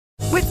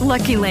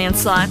Lucky Land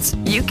Slots,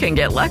 you can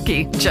get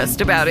lucky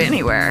just about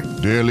anywhere.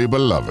 Dearly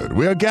beloved,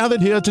 we are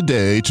gathered here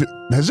today to...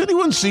 Has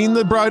anyone seen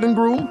the bride and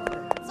groom?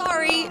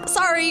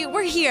 Sorry,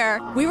 we're here.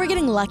 We were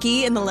getting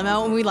lucky in the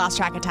limo and we lost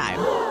track of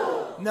time.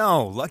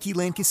 No, Lucky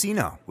Land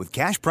Casino, with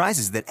cash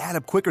prizes that add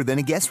up quicker than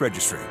a guest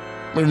registry.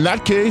 In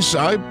that case,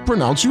 I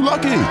pronounce you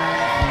lucky.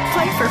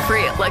 Play for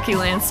free at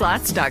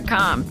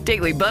LuckyLandSlots.com.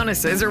 Daily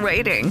bonuses are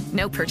waiting.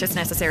 No purchase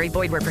necessary.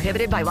 Void where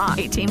prohibited by law.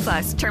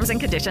 18+. Terms and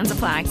conditions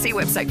apply. See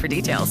website for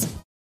details.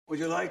 Would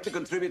you like to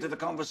contribute to the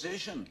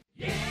conversation?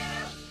 Yeah,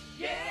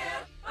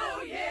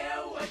 oh yeah,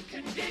 what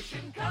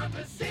condition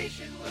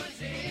conversation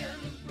was in.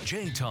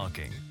 Jay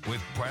Talking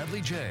with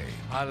Bradley J.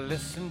 I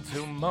listen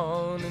to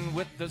Morning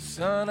with the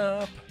Sun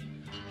Up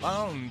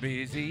on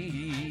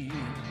BZ.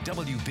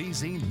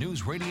 WBZ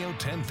News Radio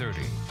 1030.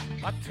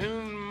 I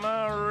tune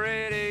my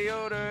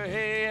radio to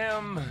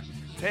AM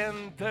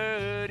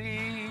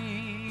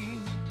 1030.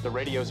 The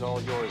radio's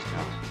all yours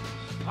now.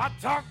 I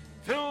talked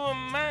to a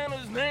man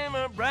whose name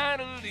is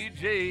Bradley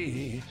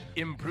J.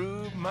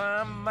 Improved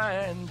my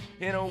mind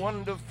in a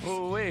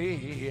wonderful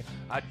way.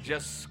 I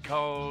just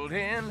called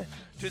in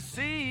to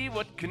see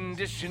what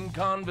condition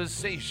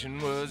conversation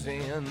was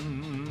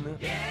in.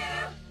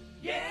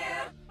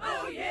 Yeah,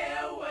 oh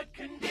yeah, what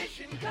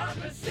condition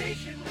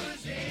conversation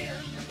was in.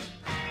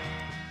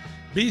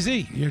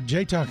 BZ, you're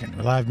Jay Talking.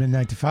 We're live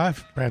midnight to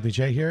 5. Bradley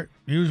J here.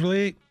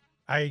 Usually,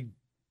 I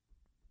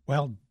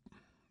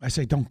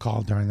say don't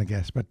call during the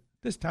guest, but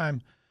this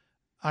time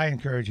I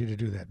encourage you to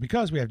do that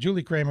because we have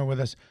Julie Kramer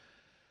with us,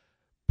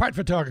 part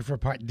photographer,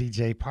 part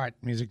DJ, part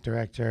music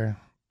director,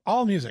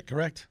 all music,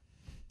 correct?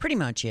 Pretty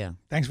much, yeah.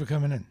 Thanks for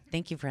coming in.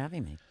 Thank you for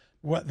having me.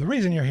 Well, the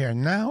reason you're here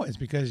now is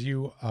because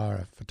you are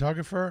a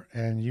photographer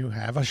and you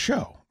have a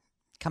show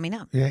coming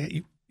up. Yeah,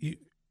 it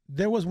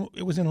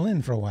was in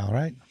Lynn for a while,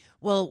 right?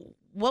 Well,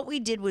 what we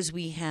did was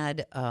we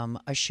had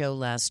a show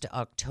last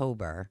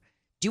October.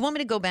 Do you want me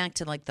to go back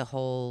to like the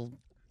whole?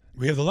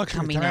 We have the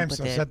luxury of time,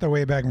 so set the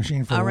Wayback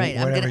Machine for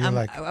whatever you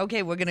like.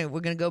 Okay, we're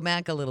gonna go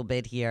back a little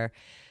bit here,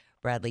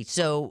 Bradley.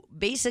 So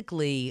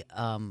basically,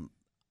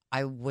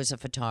 I was a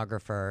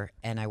photographer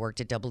and I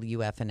worked at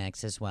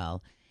WFNX as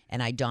well,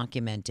 and I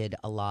documented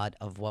a lot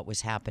of what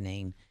was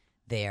happening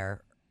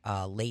there,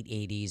 late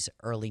 '80s,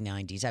 early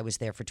 '90s. I was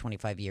there for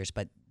 25 years,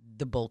 but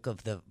the bulk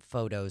of the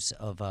photos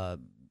of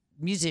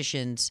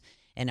musicians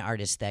and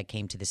artists that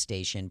came to the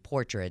station,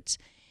 portraits,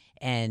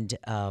 and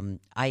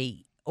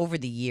I over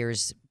the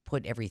years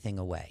put everything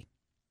away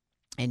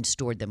and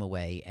stored them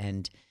away.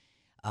 And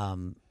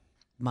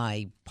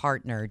my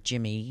partner,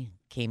 Jimmy,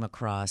 came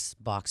across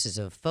boxes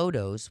of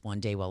photos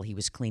one day while he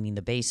was cleaning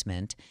the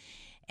basement.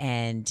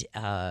 And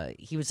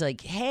he was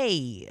like,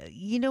 hey,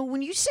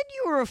 when you said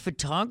you were a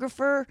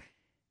photographer,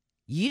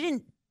 you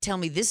didn't tell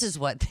me this is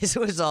what this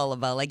was all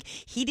about. Like,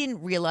 he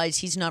didn't realize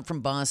he's not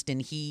from Boston.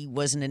 He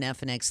wasn't an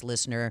FNX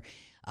listener.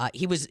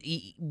 He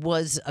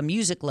was a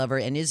music lover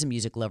and is a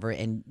music lover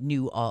and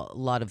knew a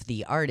lot of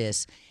the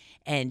artists.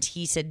 And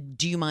he said,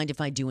 do you mind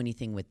if I do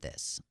anything with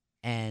this?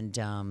 And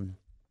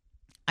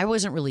I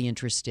wasn't really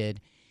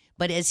interested.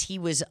 But as he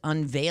was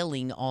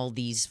unveiling all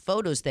these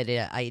photos that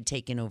I had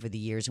taken over the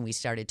years, and we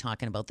started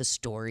talking about the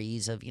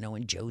stories of,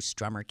 when Joe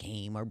Strummer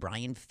came, or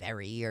Brian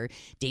Ferry, or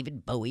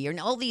David Bowie, or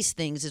all these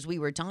things, as we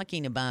were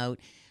talking about,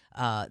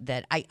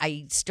 that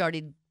I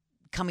started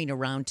coming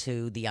around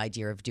to the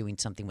idea of doing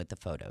something with the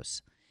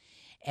photos.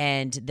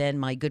 And then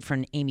my good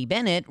friend Amy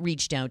Bennett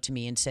reached out to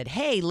me and said,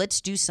 hey,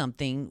 let's do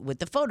something with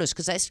the photos.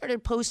 Because I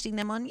started posting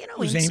them on,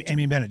 Who's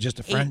Amy Bennett? Just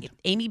a friend?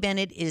 Amy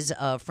Bennett is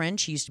a friend.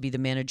 She used to be the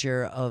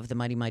manager of the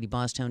Mighty Mighty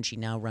Bosstones. She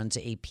now runs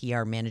a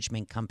PR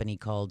management company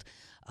called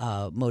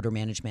Motor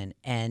Management.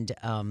 And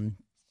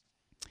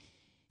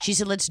she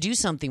said, let's do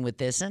something with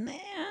this. And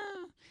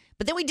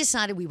but then we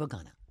decided we were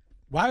going to.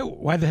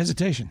 Why the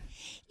hesitation?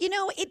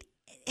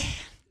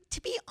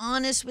 To be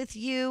honest with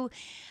you,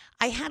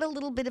 I had a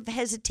little bit of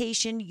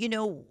hesitation.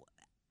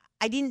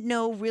 I didn't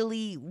know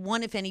really,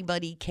 if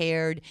anybody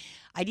cared.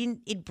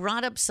 It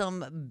brought up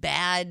some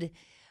bad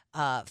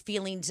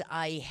feelings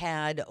I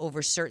had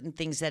over certain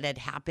things that had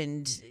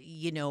happened,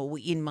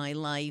 in my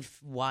life,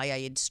 why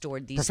I had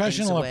stored these things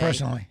away. Professional or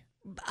personally?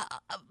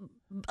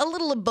 A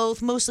little of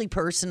both, mostly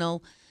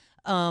personal.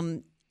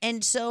 And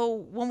so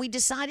when we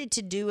decided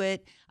to do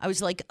it, I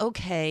was like,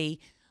 okay,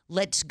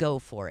 let's go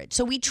for it.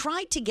 So we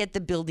tried to get the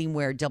building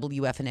where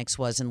WFNX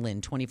was in Lynn,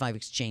 25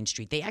 Exchange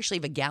Street. They actually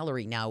have a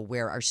gallery now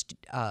where our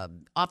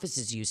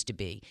offices used to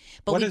be.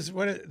 But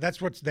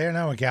that's what's there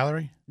now, a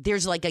gallery?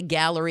 There's like a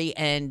gallery,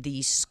 and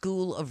the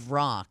School of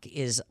Rock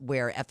is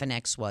where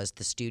FNX was,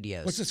 the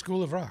studios. What's the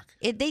School of Rock?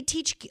 They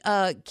teach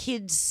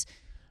kids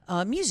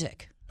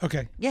music.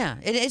 Okay. Yeah,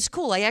 it's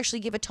cool. I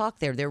actually give a talk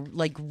there. They're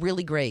like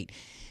really great.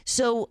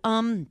 So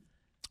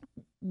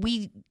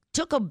we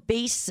took a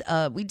base.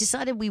 We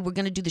decided we were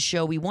going to do the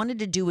show. We wanted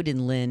to do it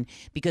in Lynn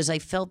because I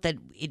felt that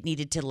it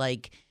needed to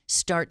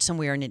start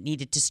somewhere, and it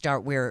needed to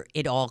start where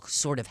it all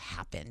sort of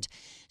happened.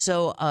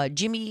 So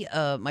Jimmy,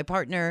 my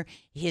partner,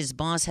 his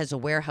boss has a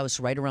warehouse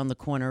right around the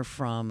corner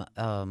from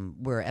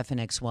where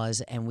FNX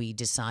was, and we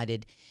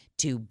decided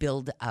to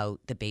build out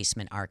the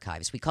basement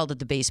archives. We called it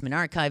the basement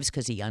archives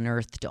because he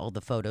unearthed all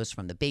the photos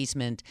from the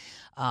basement.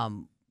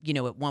 You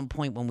know, at one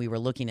point when we were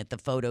looking at the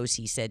photos,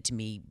 he said to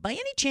me, by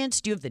any chance,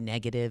 do you have the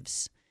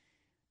negatives?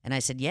 And I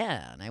said,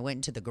 yeah. And I went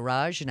into the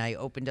garage and I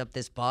opened up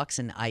this box,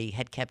 and I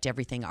had kept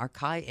everything in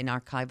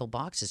archival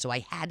boxes. So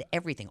I had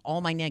everything,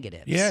 all my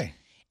negatives. Yay.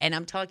 And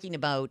I'm talking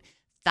about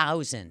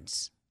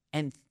thousands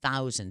and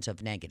thousands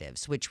of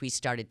negatives, which we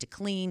started to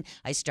clean.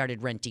 I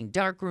started renting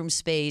darkroom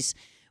space.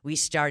 We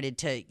started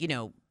to,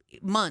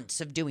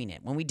 months of doing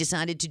it. When we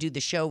decided to do the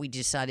show, we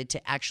decided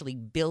to actually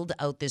build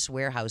out this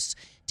warehouse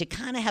to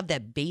kind of have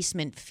that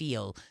basement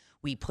feel.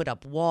 We put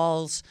up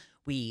walls.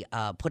 We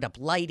put up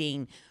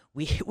lighting.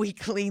 We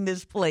cleaned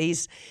this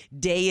place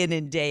day in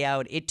and day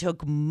out. It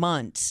took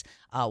months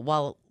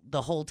while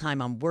the whole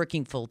time I'm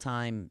working full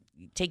time,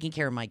 taking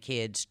care of my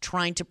kids,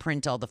 trying to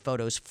print all the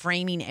photos,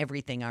 framing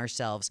everything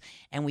ourselves.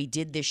 And we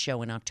did this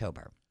show in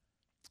October.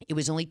 It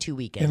was only 2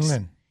 weekends.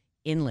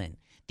 In Lynn.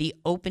 The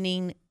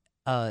opening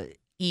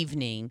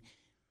evening,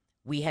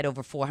 we had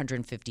over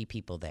 450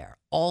 people there.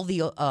 All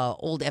the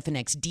old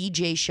FNX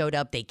DJs showed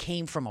up. They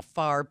came from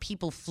afar.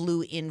 People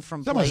flew in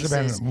from places.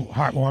 That must have been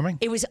heartwarming.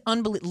 It was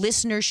unbelievable.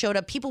 Listeners showed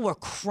up. People were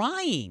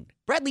crying.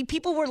 Bradley,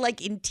 people were like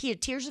in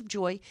tears of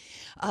joy.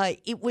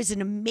 It was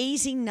an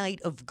amazing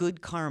night of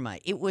good karma.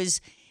 It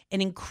was an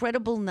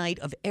incredible night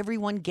of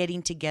everyone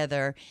getting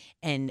together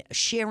and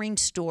sharing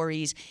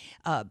stories.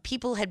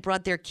 People had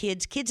brought their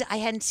kids I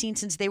hadn't seen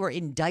since they were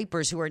in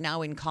diapers, who are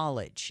now in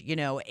college.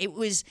 It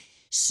was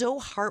so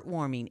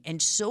heartwarming and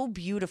so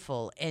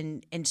beautiful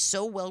and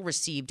so well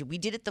received. We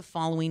did it the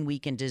following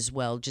weekend as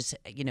well, just,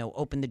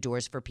 open the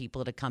doors for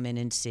people to come in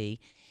and see.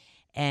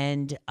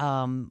 And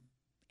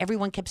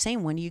everyone kept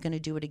saying, when are you going to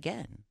do it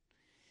again?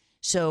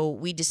 So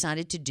we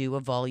decided to do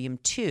a volume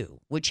 2,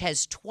 which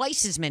has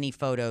twice as many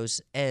photos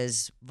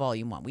as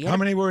volume 1. How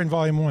many were in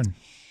volume 1?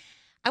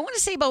 I want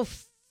to say about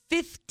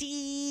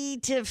 50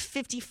 to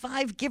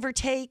 55, give or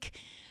take.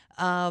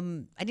 I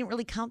didn't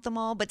really count them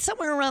all, but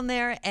somewhere around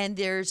there. And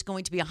there's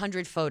going to be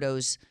 100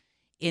 photos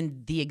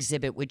in the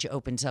exhibit, which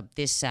opens up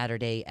this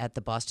Saturday at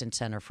the Boston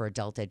Center for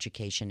Adult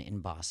Education in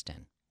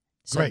Boston.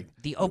 So Great.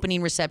 The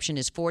opening reception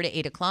is 4 to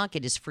 8 o'clock.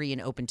 It is free and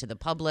open to the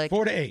public.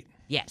 4 to 8.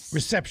 Yes.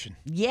 Reception.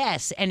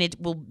 Yes, and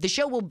the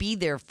show will be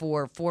there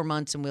for 4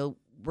 months, and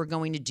we're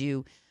going to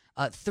do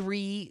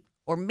 3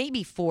 or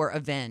maybe 4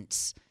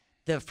 events.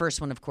 The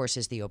first one, of course,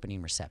 is the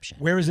opening reception.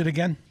 Where is it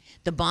again?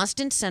 The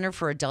Boston Center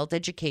for Adult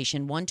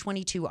Education,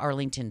 122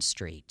 Arlington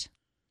Street.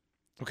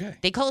 Okay.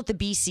 They call it the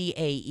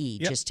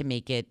BCAE, just to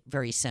make it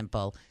very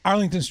simple.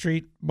 Arlington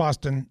Street,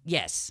 Boston.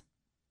 Yes.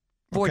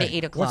 4 to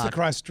 8 o'clock. What's the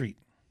cross street?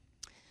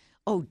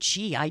 Oh,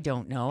 gee, I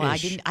don't know. I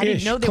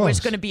didn't know there was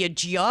going to be a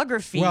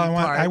geography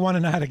part. I want to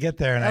know how to get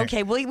there. And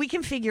okay, well, we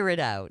can figure it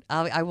out.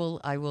 I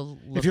will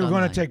look if you were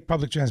online. going to take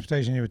public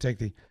transportation, you would take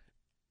the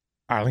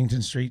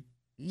Arlington Street.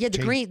 Yeah,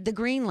 the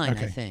green line,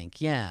 okay. I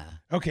think. Yeah.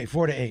 Okay,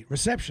 4 to 8.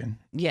 Reception.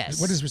 Yes.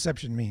 What does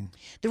reception mean?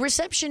 The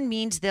reception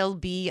means there'll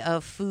be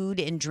food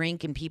and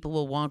drink, and people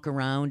will walk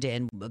around,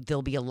 and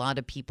there'll be a lot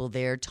of people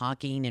there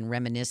talking and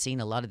reminiscing.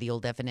 A lot of the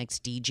old FNX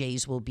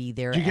DJs will be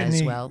there Did you get as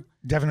any well.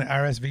 Definite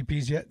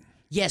RSVPs yet?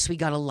 Yes, we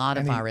got a lot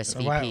of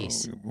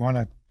RSVPs. Want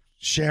to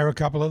share a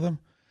couple of them?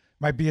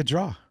 Might be a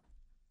draw.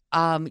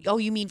 Oh,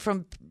 you mean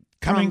from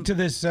coming to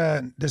this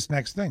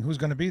next thing? Who's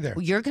going to be there?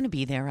 Well, you're going to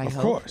be there, I hope.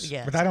 Of course.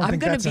 Yes. But I don't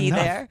think that's enough. I'm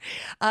going to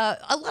be there.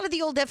 A lot of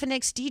the old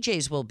FNX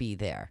DJs will be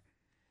there.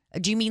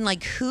 Do you mean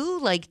like who?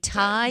 Like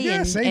Ty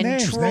and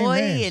names, Troy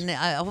names. and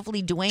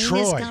hopefully Dwayne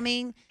Troy. is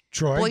coming?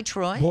 Troy. Boy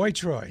Troy? Boy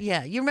Troy.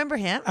 Yeah, you remember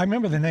him? I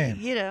remember the name.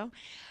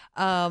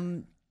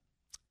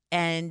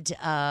 And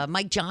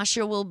Mike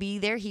Joshua will be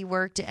there. He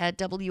worked at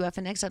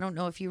WFNX. I don't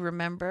know if you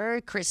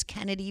remember. Chris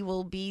Kennedy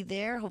will be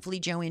there. Hopefully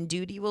Joanne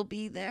Duty will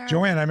be there.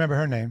 Joanne, I remember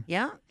her name.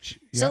 Yeah.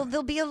 So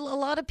there'll be a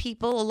lot of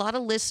people, a lot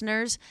of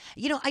listeners.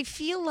 I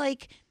feel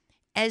like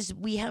as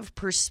we have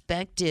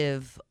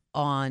perspective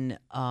on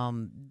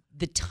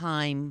the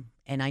time,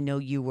 and I know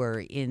you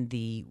were in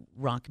the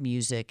rock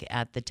music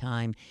at the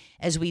time,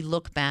 as we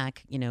look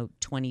back,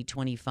 20,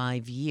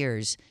 25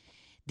 years,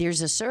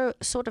 there's a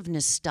sort of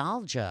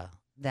nostalgia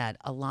that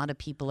a lot of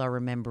people are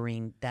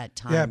remembering that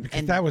time. Yeah,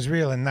 because that was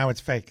real and now it's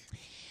fake.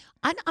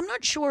 I'm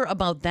not sure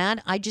about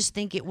that. I just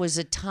think it was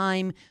a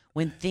time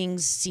when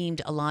things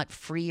seemed a lot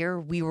freer.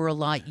 We were a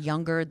lot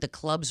younger. The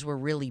clubs were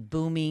really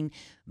booming.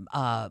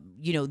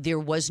 There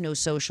was no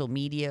social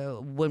media.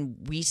 When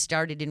we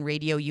started in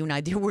radio, you and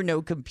I, there were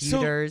no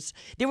computers.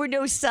 There were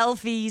no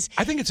selfies.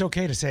 I think it's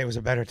okay to say it was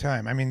a better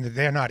time. I mean,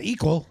 they're not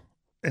equal.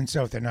 And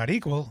so if they're not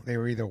equal, they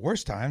were either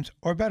worse times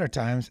or better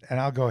times, and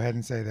I'll go ahead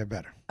and say they're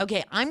better.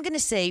 Okay, I'm going to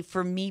say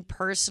for me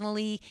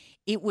personally,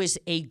 it was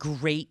a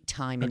great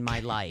time in my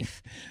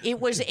life.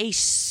 It was a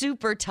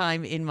super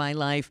time in my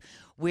life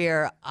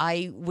where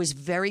I was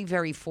very,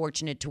 very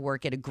fortunate to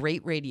work at a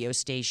great radio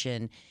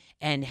station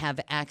and have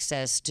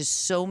access to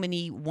so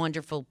many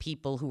wonderful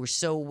people who were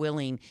so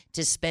willing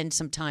to spend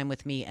some time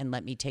with me and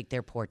let me take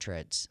their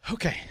portraits.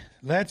 Okay,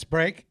 let's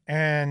break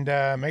and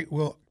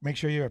we'll make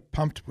sure you're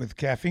pumped with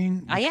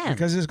caffeine. I am.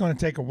 Because it's going to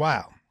take a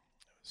while.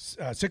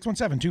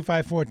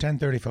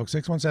 617-254-1030, folks.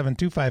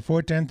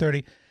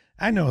 617-254-1030.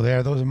 I know there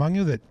are those among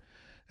you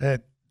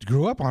that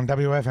grew up on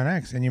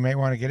WFNX, and you may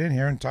want to get in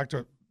here and talk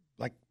to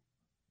like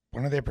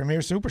one of their premier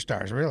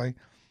superstars, really.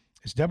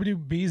 It's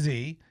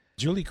WBZ,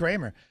 Julie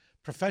Kramer,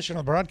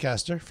 professional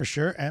broadcaster for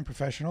sure, and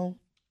professional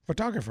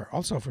photographer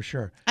also for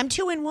sure. I'm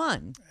 2 in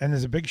 1. And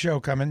there's a big show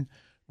coming,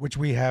 which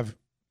we have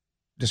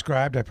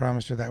described. I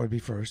promised her that would be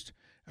first.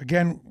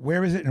 Again,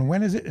 where is it and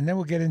when is it? And then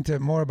we'll get into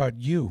more about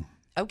you.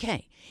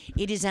 Okay.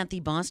 It is at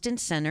the Boston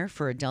Center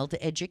for Adult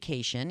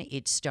Education.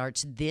 It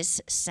starts this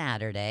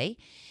Saturday.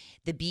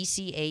 The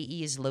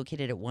BCAE is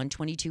located at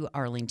 122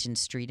 Arlington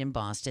Street in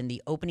Boston.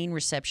 The opening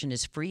reception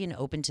is free and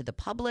open to the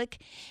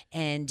public,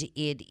 and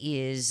it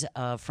is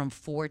from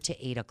 4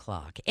 to 8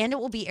 o'clock. And it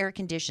will be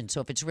air-conditioned,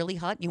 so if it's really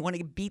hot and you want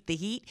to beat the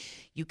heat,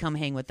 you come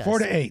hang with us. 4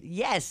 to 8?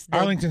 Yes.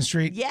 Arlington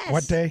Street? Yes.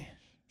 What day?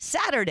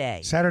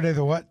 Saturday. Saturday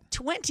the what?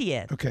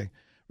 20th. Okay.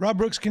 Rob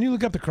Brooks, can you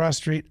look up the cross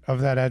street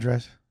of that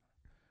address?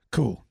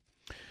 Cool.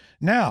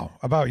 Now,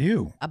 about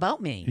you.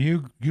 About me.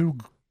 You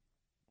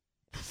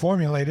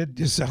formulated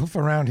yourself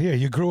around here.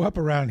 You grew up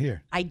around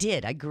here. I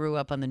did. I grew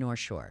up on the North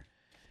Shore.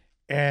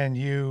 And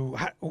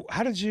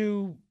how did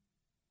you,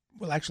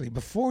 well, actually,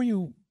 before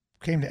you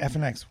came to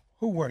FNX,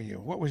 who were you?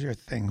 What was your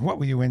thing? What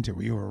were you into?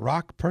 Were you a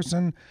rock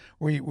person?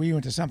 Were you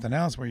into something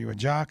else? Were you a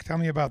jock? Tell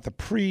me about the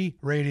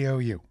pre-radio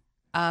you.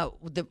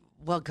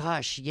 Well,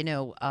 gosh,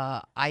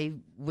 I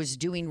was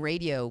doing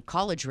radio,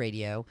 college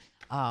radio.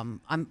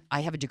 I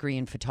have a degree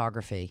in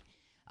photography.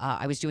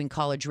 I was doing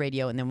college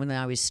radio, and then when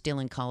I was still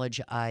in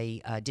college,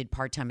 I did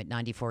part-time at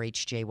 94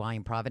 HJY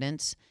in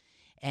Providence.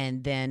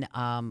 And then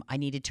I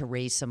needed to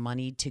raise some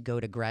money to go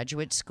to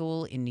graduate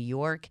school in New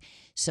York.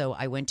 So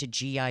I went to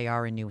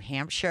GIR in New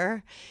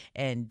Hampshire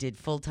and did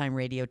full-time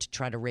radio to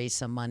try to raise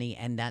some money,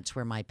 and that's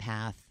where my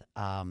path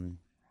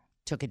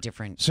took a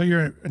different... So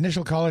your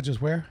initial college is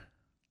where?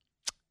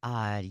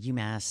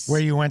 UMass. Where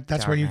you went,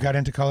 that's where you Dartmouth. got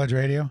into college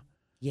radio?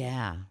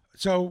 Yeah.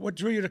 So what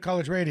drew you to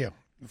college radio?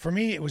 For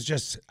me, it was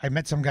just I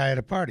met some guy at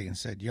a party and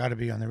said, you ought to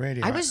be on the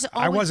radio.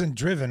 I wasn't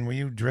driven. Were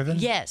you driven?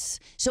 Yes.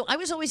 So I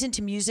was always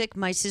into music.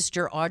 My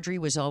sister Audrey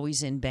was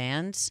always in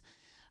bands.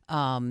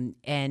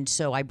 And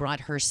so I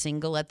brought her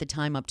single at the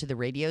time up to the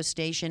radio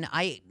station.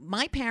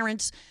 My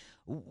parents,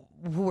 who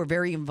were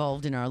very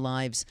involved in our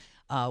lives,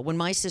 when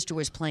my sister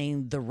was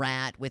playing The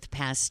Rat with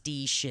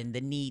Pastiche and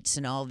The Neats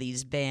and all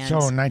these bands. So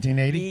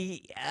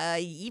 1980?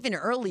 Even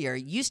earlier,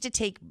 used to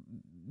take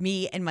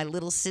me and my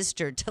little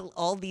sister to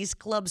all these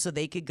clubs so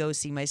they could go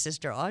see my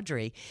sister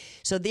Audrey.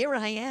 So there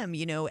I am,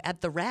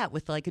 at the Rat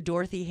with like a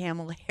Dorothy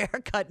Hamill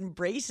haircut and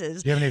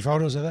braces. Do you have any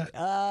photos of that?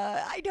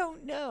 I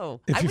don't know.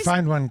 If you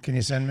find one, can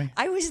you send me?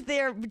 I was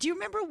there. Do you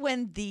remember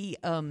when the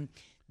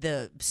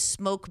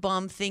smoke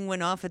bomb thing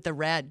went off at the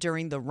Rat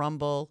during the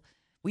Rumble?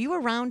 Were you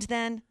around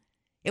then?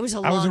 It was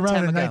a long time ago. I was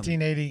around in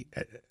 1980,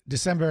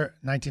 December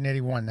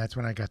 1981. That's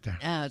when I got there.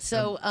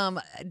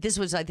 This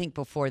was, I think,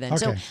 before then.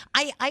 Okay. So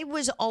I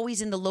was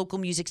always in the local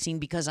music scene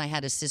because I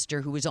had a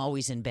sister who was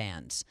always in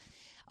bands.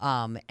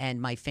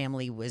 And my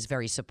family was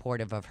very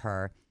supportive of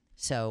her.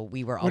 So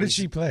we were always... What did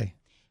she play?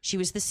 She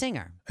was the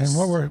singer. And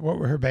what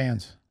were her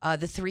bands?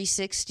 The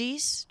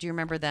 360s. Do you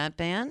remember that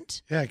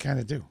band? Yeah, I kind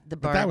of do. The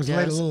but that was a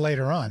little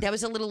later on. That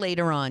was a little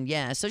later on,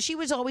 yeah. So she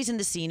was always in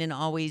the scene and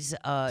always... so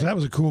that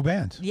was a cool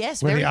band.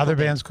 Yes, Were very the other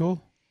cool bands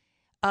cool?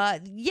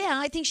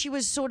 Yeah, I think she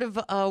was sort of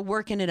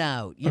working it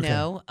out, you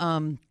know.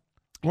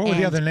 What were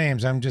the other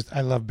names? I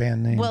love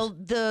band names. Well,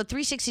 the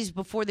 360s,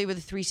 before they were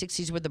the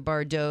 360s, were the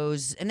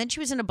Bardos. And then she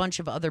was in a bunch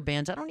of other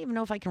bands. I don't even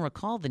know if I can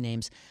recall the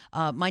names.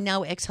 My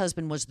now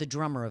ex-husband was the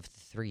drummer of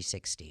the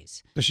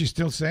 360s. Does she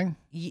still sing?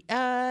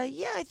 Yeah,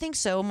 I think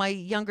so. My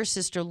younger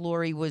sister,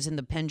 Lori, was in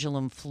the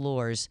Pendulum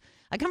Floors.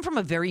 I come from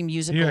a very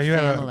musical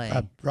family.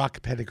 Have a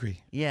rock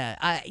pedigree.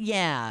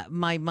 Yeah.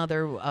 My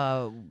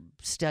mother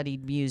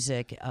studied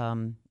music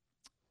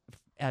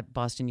at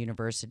Boston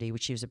University,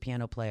 which she was a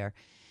piano player.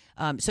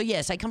 So,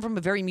 yes, I come from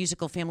a very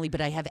musical family,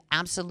 but I have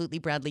absolutely,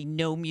 Bradley,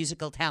 no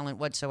musical talent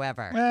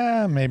whatsoever.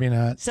 Well, maybe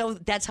not. So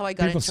that's how I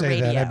got into radio.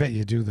 People say that. I bet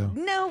you do, though.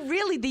 No,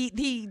 really.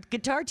 The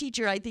guitar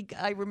teacher, I think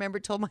I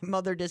remember, told my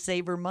mother to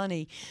save her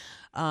money.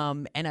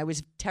 And I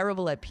was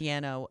terrible at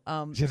piano.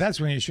 See, that's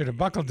when you should have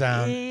buckled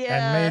down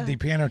and made the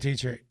piano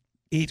teacher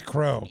eat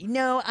crow.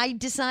 No, I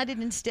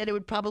decided instead it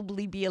would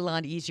probably be a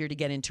lot easier to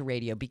get into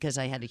radio because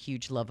I had a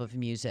huge love of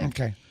music.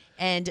 Okay.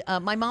 And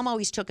my mom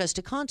always took us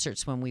to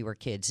concerts when we were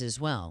kids as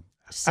well.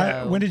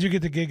 So, when did you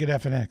get the gig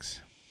at FNX?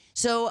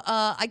 So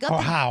I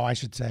got how, I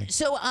should say.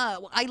 So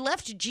I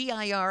left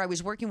GIR. I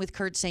was working with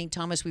Kurt St.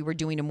 Thomas. We were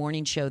doing a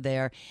morning show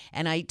there.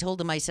 And I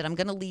told him, I said, I'm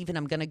going to leave and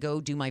I'm going to go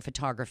do my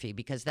photography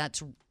because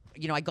that's,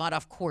 I got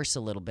off course a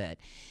little bit.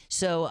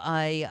 So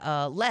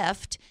I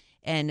left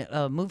and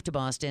moved to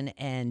Boston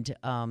and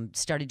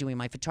started doing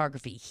my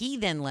photography. He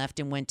then left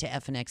and went to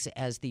FNX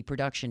as the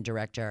production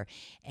director,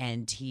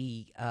 and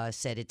he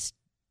said, it's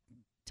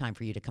time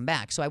for you to come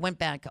back. So I went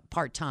back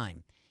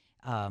part-time,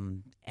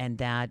 and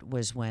that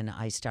was when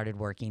I started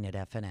working at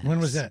FNX. When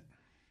was that?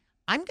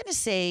 I'm going to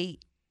say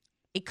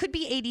it could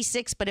be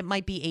 86, but it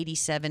might be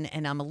 87,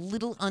 and I'm a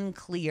little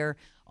unclear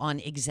on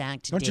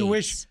exact dates. Don't you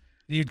wish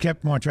you'd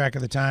kept more track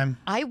of the time?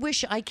 I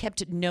wish I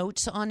kept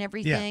notes on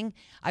everything.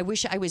 Yeah. I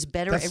wish I was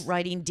better at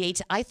writing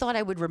dates. I thought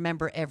I would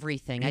remember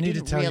everything. You I need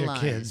didn't to tell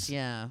realize. your kids.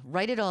 Yeah,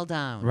 write it all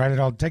down. Write it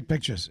all. Take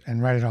pictures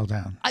and write it all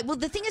down. Well,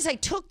 the thing is, I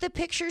took the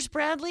pictures,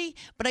 Bradley,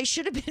 but I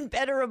should have been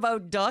better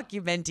about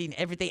documenting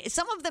everything.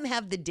 Some of them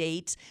have the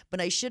dates, but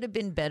I should have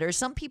been better.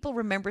 Some people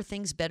remember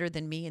things better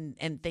than me,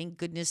 and thank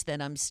goodness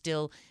that I'm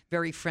still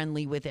very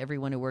friendly with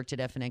everyone who worked at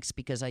FNX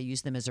because I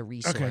use them as a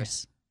resource.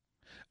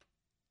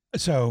 Okay.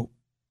 So,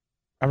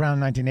 around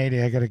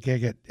 1980, I got a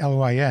gig at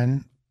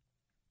LYN,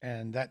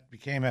 and that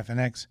became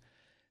FNX.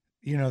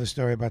 You know the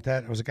story about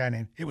that.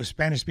 It was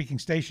Spanish-speaking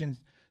station.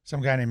 Some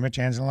guy named Rich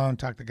Anzalone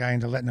talked the guy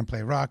into letting him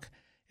play rock.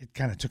 It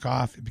kind of took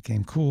off. It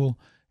became cool.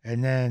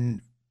 And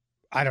then,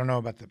 I don't know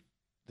about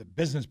the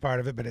business part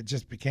of it, but it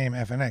just became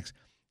FNX.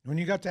 When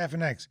you got to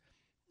FNX,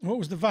 what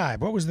was the vibe?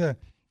 What was the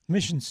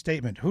mission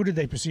statement? Who did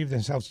they perceive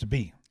themselves to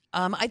be?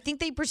 I think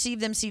they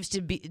perceived themselves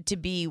to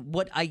be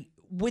what I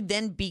would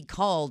then be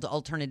called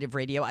alternative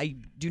radio. I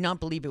do not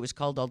believe it was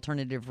called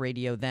alternative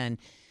radio then.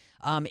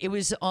 It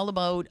was all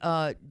about,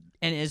 and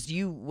as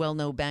you well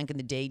know, back in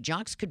the day,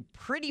 jocks could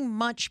pretty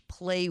much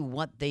play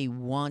what they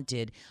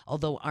wanted,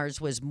 although ours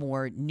was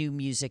more new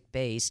music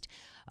based.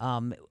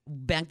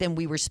 Back then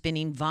we were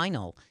spinning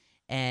vinyl,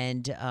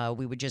 and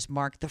we would just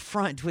mark the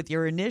front with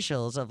your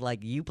initials of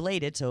like, you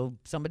played it, so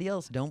somebody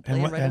else don't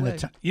play it right away.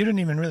 You didn't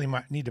even really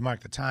need to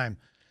mark the time,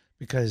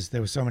 because there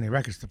were so many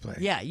records to play.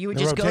 Yeah, you would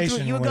just go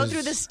through. You would go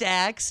through the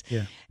stacks,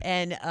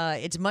 and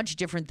it's much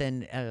different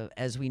than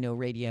as we know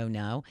radio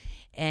now.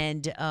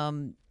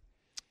 And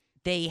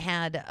they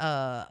had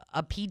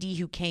a PD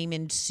who came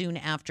in soon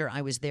after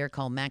I was there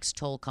called Max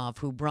Tolkoff,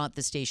 who brought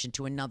the station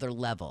to another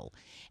level,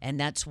 and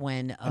that's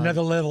when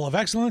another level of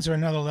excellence or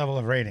another level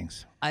of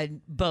ratings.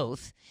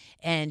 Both,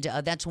 and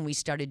that's when we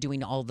started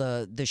doing all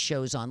the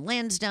shows on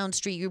Lansdowne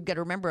Street. You've got to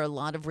remember, a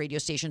lot of radio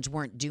stations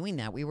weren't doing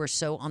that. We were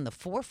so on the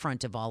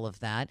forefront of all of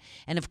that,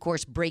 and of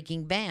course,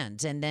 breaking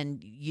bands. And then,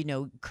 you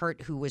know,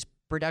 Kurt, who was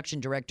production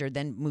director,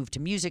 then moved to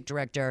music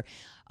director.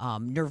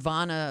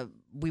 Nirvana,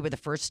 we were the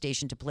first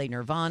station to play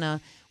Nirvana.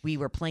 We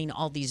were playing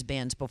all these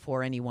bands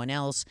before anyone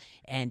else,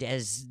 and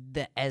as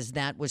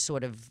that was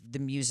sort of, the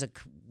music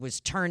was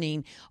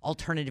turning,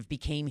 alternative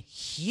became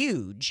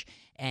huge.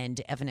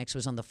 And FNX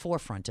was on the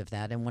forefront of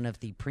that, and one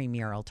of the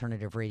premier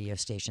alternative radio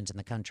stations in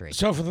the country.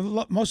 So for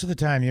most of the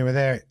time you were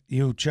there,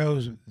 you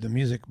chose the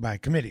music by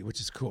committee, which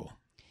is cool.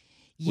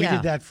 Yeah. We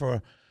did that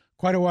for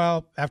quite a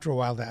while. After a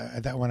while,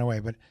 that went away.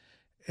 But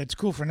it's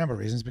cool for a number of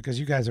reasons, because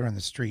you guys are on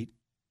the street,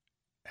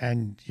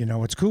 and you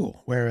know it's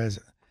cool. Whereas,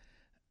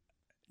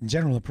 in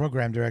general, the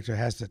program director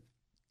has to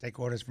take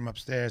orders from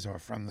upstairs or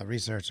from the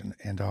research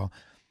and all.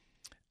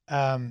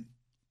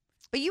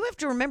 But you have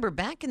to remember,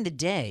 back in the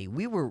day,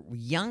 we were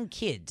young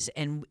kids,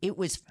 and it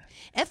was,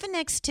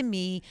 FNX to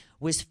me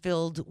was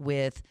filled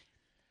with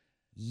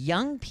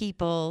young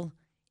people,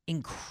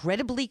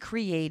 incredibly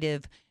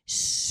creative,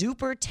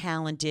 super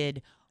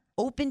talented,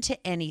 open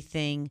to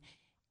anything.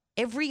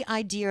 Every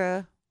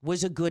idea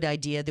was a good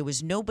idea. There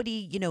was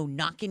nobody,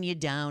 knocking you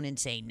down and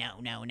saying, no.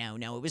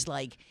 It was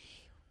like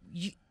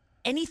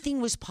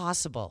anything was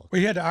possible. Well,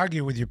 you had to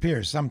argue with your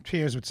peers. Some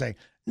peers would say,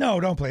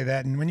 no, don't play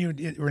that. And when you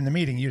were in the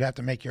meeting, you'd have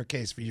to make your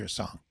case for your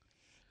song.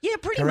 Yeah,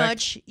 pretty Correct?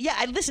 much.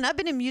 Yeah, listen, I've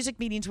been in music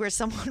meetings where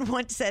someone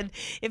once said,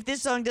 if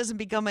this song doesn't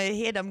become a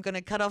hit, I'm going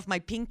to cut off my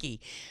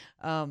pinky.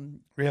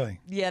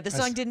 Really? Yeah, the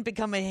song didn't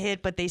become a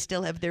hit, but they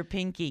still have their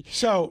pinky.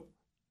 So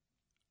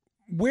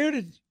where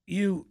did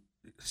you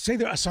say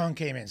that a song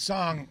came in,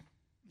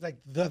 like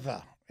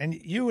the, and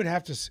you would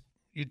have to,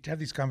 you'd have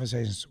these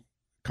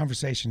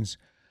conversations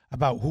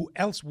about who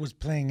else was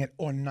playing it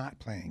or not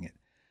playing it.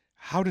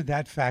 How did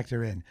that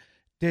factor in?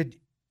 Did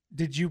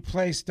you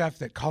play stuff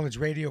that college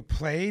radio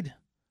played,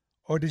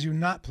 or did you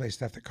not play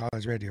stuff that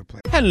college radio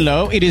played?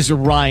 Hello, it is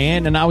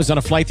Ryan, and I was on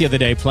a flight the other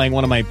day playing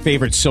one of my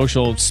favorite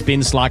social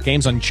spin slot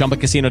games on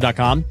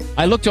ChumbaCasino.com.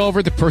 I looked over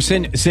at the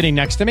person sitting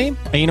next to me,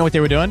 and you know what they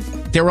were doing?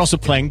 They were also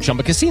playing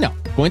Chumba Casino.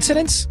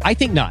 Coincidence? I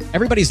think not.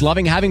 Everybody's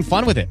loving having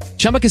fun with it.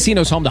 Chumba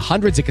Casino is home to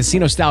hundreds of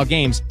casino-style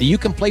games that you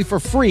can play for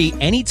free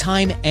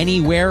anytime,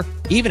 anywhere,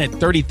 even at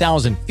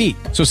 30,000 feet.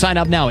 So sign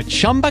up now at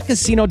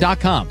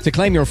ChumbaCasino.com to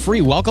claim your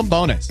free welcome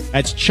bonus.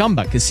 That's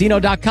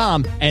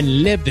ChumbaCasino.com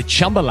and live the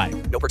Chumba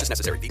life. No purchase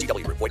necessary.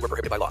 VGW. Void where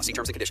prohibited by law. See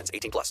terms and conditions.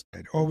 18+.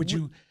 Or would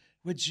you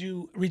would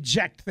you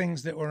reject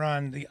things that were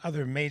on the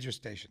other major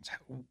stations?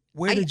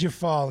 Where did you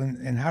fall,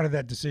 and how did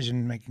that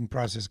decision-making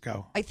process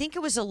go? I think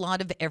it was a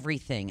lot of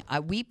everything.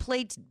 We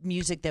played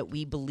music that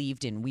we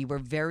believed in. We were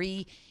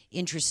very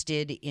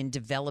interested in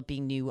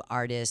developing new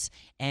artists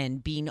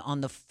and being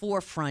on the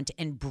forefront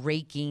and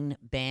breaking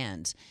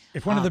bands.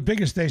 If one of the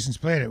bigger stations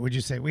played it, would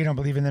you say, we don't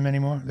believe in them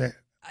anymore?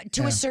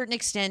 To a certain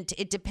extent,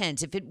 it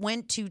depends. If it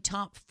went to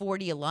top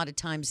 40, a lot of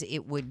times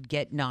it would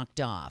get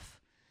knocked off.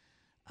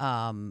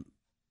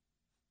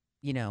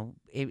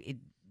 It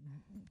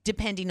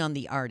depending on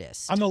the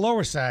artist. On the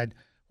lower side,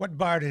 what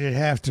bar did it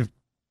have to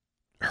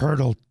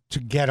hurdle to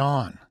get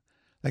on?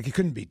 Like, it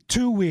couldn't be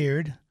too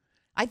weird.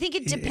 I think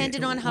it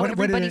depended on how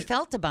everybody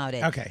felt about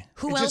it. Okay.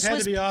 Who it else just had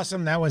was to be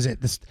awesome. That was it.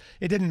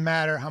 It didn't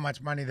matter how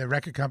much money the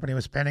record company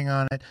was spending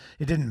on it.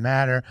 It didn't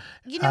matter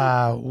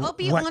I'll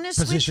be what honest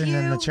position with you,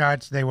 in the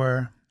charts they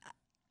were.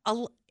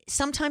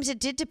 Sometimes it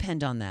did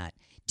depend on that.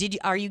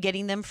 Are you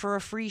getting them for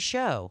a free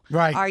show?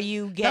 Right. Are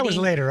you getting... That was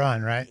later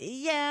on, right?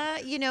 Yeah,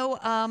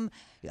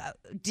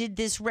 did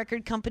this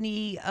record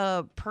company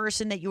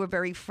person that you were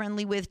very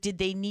friendly with, did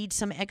they need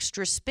some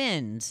extra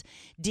spins?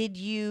 Did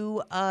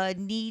you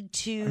need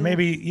to...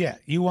 Maybe,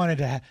 you wanted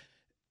to have,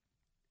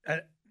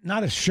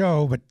 not a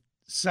show, but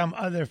some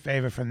other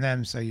favor from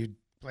them, so you'd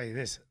play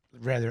this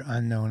rather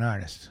unknown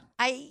artist.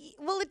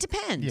 Well, it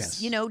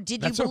depends. Yes.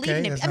 Did That's you believe okay.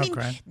 in it? There's I no mean,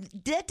 crime.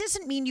 that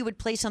doesn't mean you would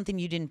play something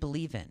you didn't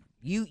believe in.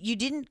 You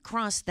didn't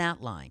cross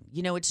that line.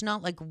 It's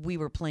not like we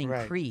were playing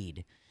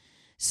Creed.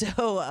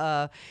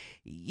 So,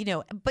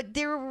 but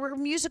there were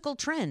musical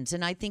trends,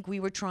 and I think we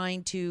were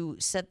trying to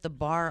set the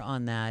bar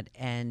on that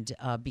and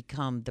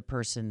become the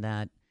person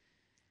that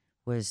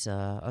was,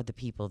 or the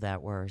people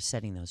that were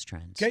setting those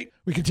trends. Okay,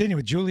 we continue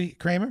with Julie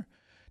Kramer,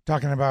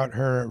 talking about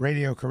her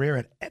radio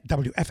career at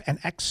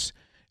WFNX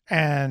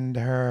and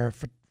her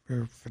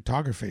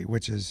photography,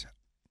 which is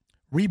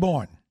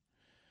Reborn.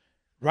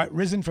 Right,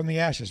 risen from the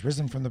ashes,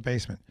 risen from the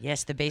basement.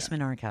 Yes, the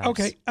basement archives.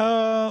 Okay,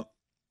 a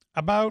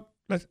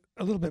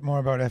little bit more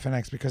about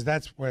FNX, because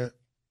that's where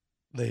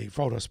the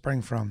photos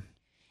spring from.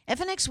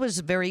 FNX was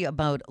very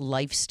about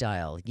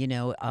lifestyle.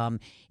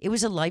 It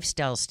was a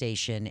lifestyle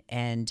station,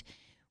 and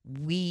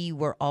we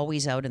were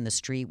always out in the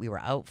street. We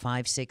were out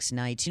 5-6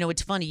 nights.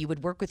 It's funny. You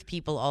would work with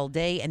people all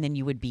day, and then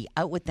you would be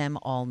out with them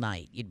all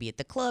night. You'd be at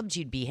the clubs.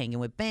 You'd be hanging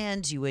with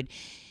bands. You would,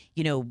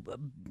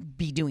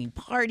 be doing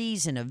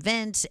parties and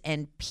events,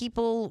 and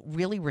people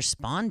really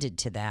responded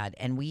to that.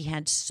 And we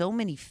had so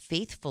many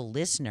faithful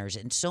listeners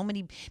and so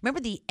many.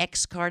 Remember the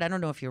X card? I don't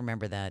know if you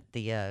remember that.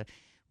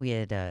 We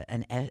had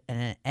an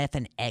F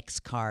and X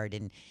card,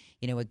 and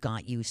it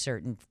got you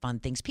certain fun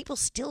things. People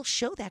still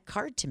show that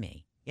card to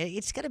me.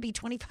 It's got to be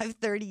 25,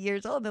 30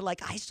 years old. They're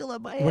like, I still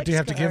have my What do you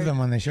have X to give card. them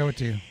when they show it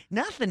to you?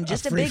 Nothing,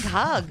 just a big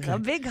hug. A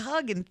big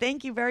hug, and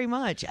thank you very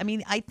much. I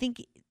mean, I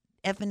think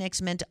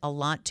FNX meant a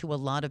lot to a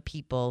lot of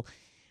people.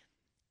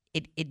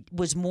 It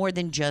was more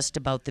than just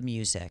about the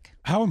music.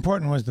 How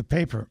important was the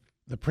paper,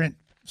 the print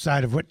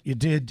side of what you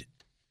did?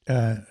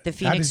 The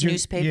Phoenix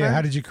newspaper? Yeah,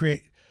 how did you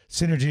create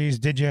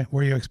synergies?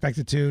 Were you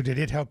expected to? Did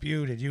it help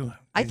you?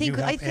 I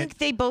think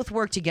they both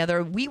worked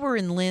together. We were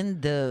in Lynn.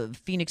 The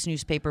Phoenix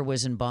newspaper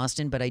was in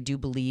Boston, but I do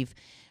believe,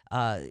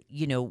 when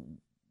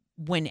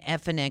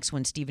FNX,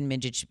 when Stephen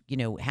Mindich,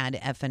 had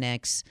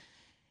FNX,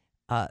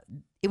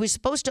 it was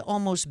supposed to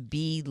almost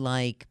be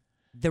like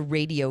the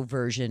radio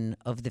version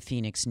of the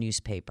Phoenix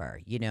newspaper.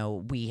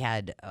 We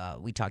had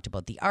we talked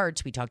about the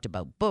arts, we talked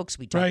about books,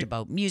 we talked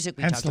about music,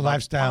 we talked about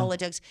lifestyle.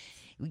 politics.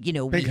 We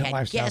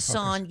had guests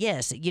on,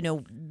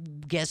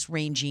 guests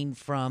ranging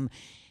from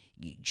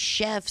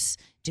chefs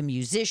to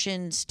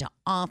musicians to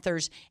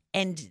authors,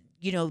 and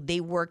they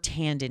worked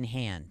hand in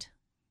hand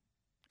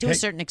to a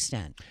certain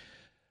extent.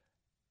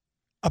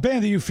 A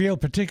band that you feel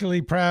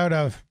particularly proud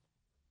of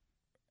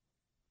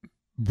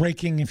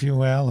breaking, if you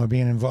will, or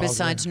being involved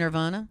besides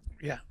Nirvana?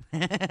 Yeah.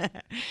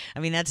 I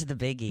mean, that's the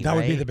biggie. That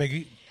would be the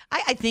biggie?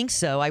 I think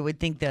so. I would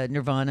think that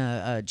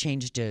Nirvana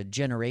changed a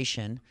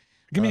generation.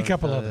 Give me a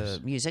couple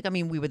others. Music. I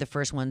mean, we were the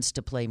first ones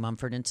to play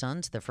Mumford &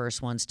 Sons, the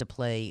first ones to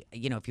play,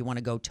 if you want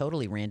to go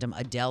totally random,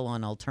 Adele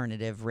on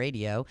alternative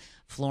radio,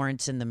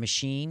 Florence and the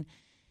Machine.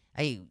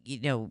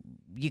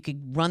 You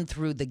could run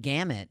through the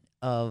gamut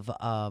of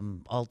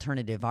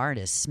alternative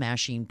artists,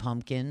 Smashing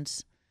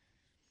Pumpkins.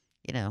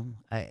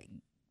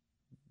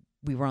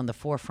 We were on the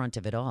forefront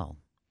of it all.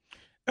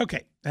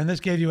 Okay, and this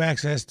gave you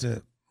access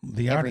to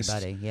the artists.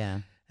 Everybody,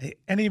 yeah.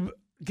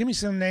 Give me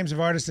some names of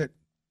artists that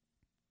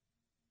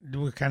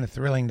were kind of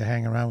thrilling to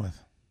hang around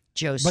with.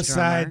 Joe Strummer.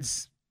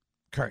 Besides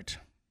Kurt.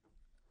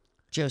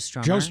 Joe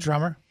Strummer. Joe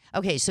Strummer.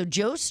 Okay, so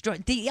Joe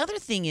Strummer. The other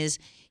thing is,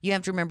 you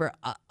have to remember,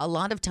 a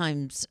lot of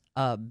times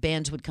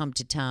bands would come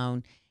to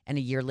town, and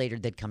a year later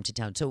they'd come to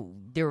town. So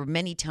there were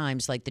many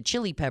times, like the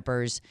Chili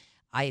Peppers,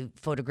 I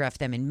photographed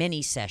them in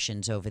many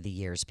sessions over the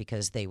years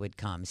because they would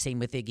come. Same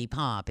with Iggy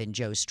Pop and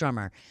Joe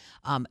Strummer.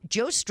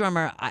 Joe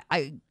Strummer,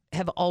 I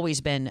have always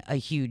been a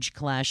huge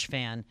Clash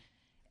fan,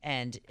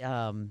 and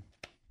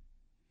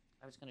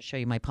I was going to show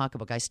you my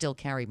pocketbook. I still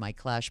carry my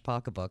Clash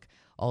pocketbook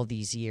all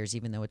these years,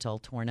 even though it's all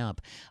torn up.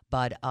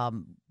 But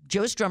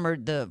Joe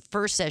Strummer, the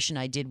first session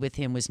I did with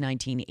him was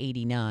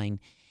 1989.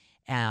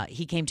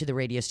 He came to the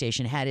radio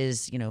station, had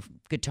his,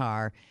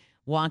 guitar,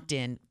 walked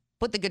in,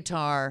 put the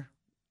guitar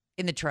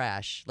in the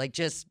trash, like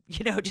just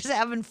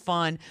having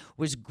fun,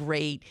 was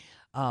great.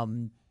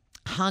 Hung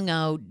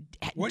out.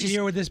 What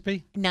year would this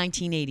be?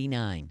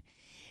 1989.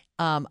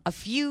 A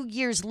few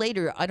years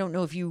later, I don't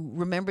know if you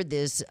remember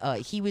this,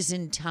 he was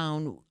in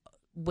town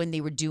when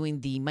they were doing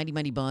the Mighty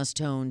Mighty Boss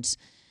Tones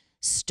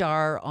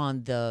star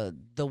on the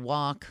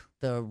walk,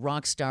 the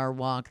rock star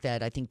walk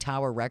that I think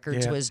Tower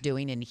Records was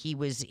doing, and he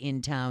was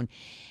in town.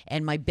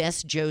 And my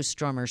best Joe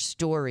Strummer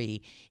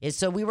story is,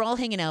 so we were all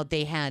hanging out.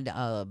 They had,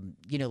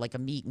 like a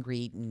meet and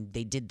greet, and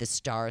they did the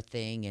star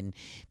thing, and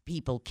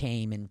people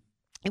came, and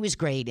it was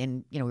great.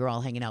 And, we were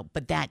all hanging out.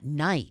 But that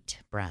night,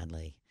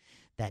 Bradley,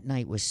 that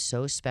night was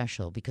so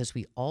special because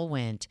we all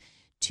went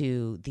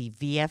to the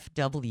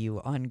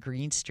VFW on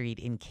Green Street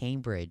in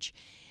Cambridge.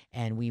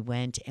 And we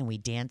went and we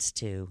danced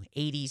to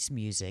 80s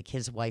music.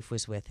 His wife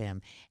was with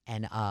him,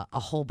 and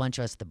a whole bunch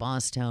of us, the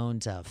Boss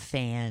Tones,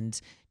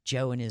 fans,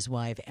 Joe and his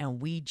wife,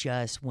 and we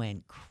just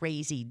went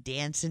crazy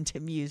dancing to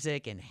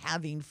music and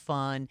having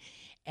fun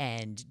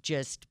and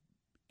just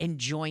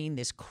enjoying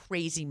this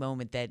crazy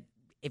moment that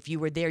if you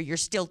were there, you're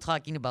still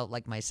talking about,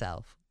 like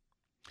myself.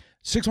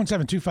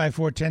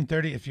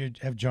 617-254-1030 if you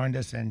have joined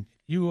us and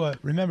you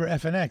remember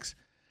FNX.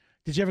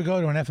 Did you ever go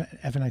to an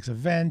FNX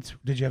event?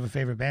 Did you have a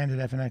favorite band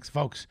at FNX?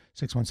 Folks,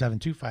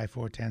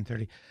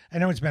 617-254-1030. I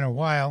know it's been a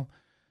while,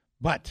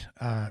 but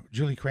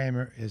Julie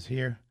Kramer is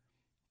here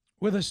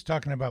with us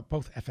talking about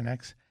both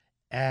FNX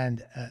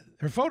and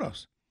her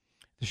photos.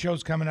 The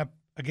show's coming up,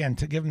 again,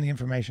 to give them the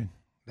information.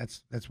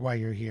 That's why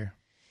you're here.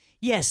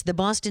 Yes, the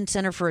Boston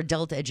Center for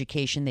Adult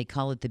Education, they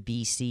call it the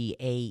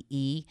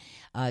BCAE.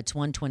 It's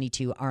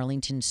 122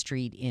 Arlington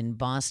Street in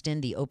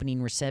Boston. The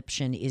opening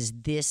reception is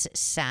this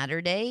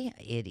Saturday.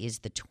 It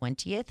is the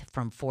 20th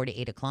from 4 to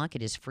 8 o'clock.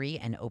 It is free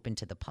and open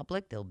to the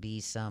public. There'll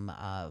be some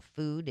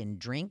food and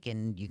drink,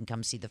 and you can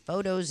come see the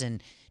photos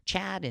and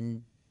chat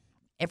and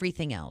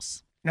everything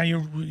else. Now,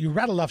 you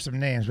rattled off some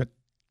names, but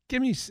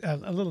give me a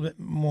little bit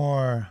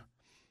more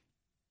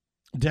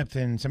depth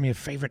in some of your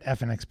favorite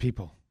FNX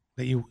people.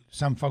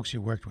 Some folks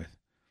you worked with.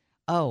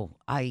 Oh,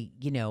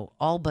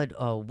 all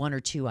but one or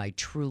two I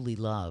truly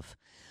love.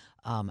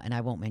 And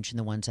I won't mention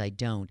the ones I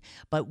don't.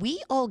 But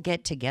we all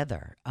get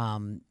together.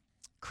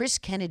 Chris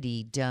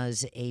Kennedy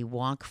does a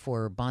walk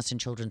for Boston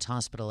Children's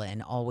Hospital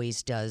and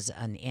always does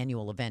an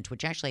annual event,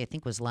 which actually I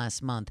think was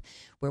last month,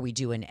 where we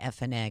do an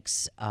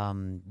FNX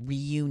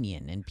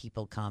reunion and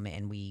people come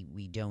and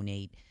we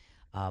donate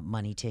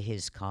money to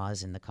his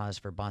cause and the cause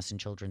for Boston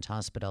Children's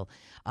Hospital.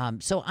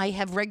 So I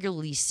have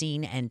regularly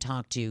seen and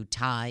talked to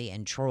Ty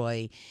and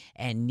Troy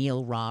and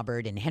Neil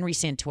Robert, and Henry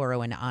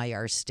Santoro and I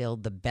are still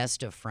the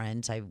best of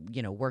friends. I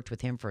worked with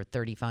him for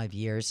 35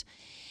 years.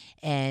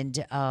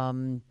 And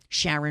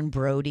Sharon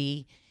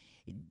Brody.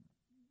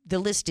 The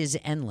list is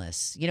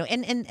endless.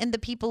 And the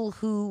people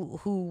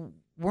who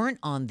weren't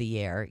on the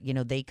air,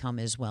 they come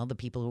as well. The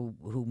people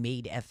who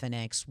made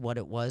FNX what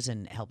it was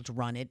and helped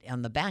run it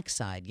on the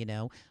backside,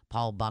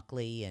 Paul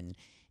Buckley and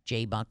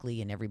Jay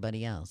Buckley and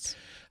everybody else.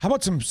 How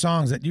about some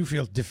songs that you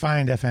feel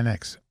defined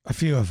FNX? A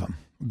few of them.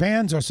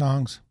 Bands or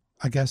songs,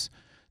 I guess.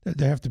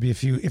 There have to be a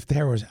few. If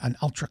there was an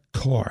ultra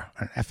core,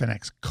 an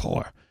FNX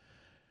core.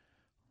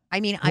 I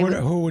mean,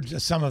 who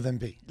would some of them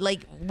be?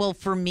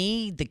 For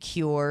me, The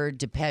Cure,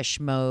 Depeche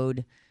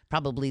Mode,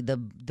 probably the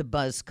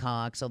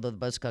Buzzcocks, although the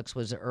Buzzcocks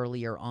was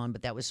earlier on,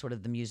 but that was sort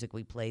of the music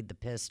we played, the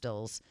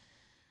Pistols,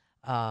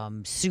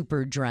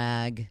 Super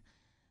Drag,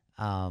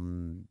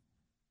 the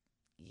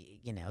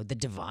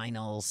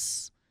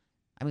Divinals.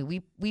 I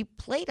mean, we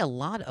played a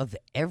lot of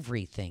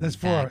everything. That's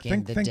back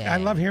in the day. I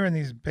love hearing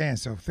these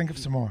bands, so think of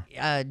some more.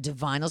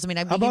 Divinals.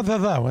 How about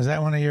the? Was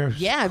that one of your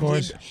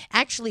scores?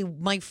 Actually,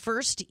 my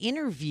first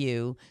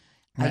interview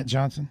Matt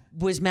Johnson?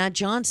 Was Matt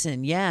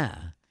Johnson, yeah.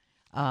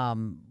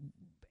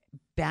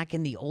 Back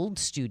in the old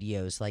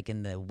studios, like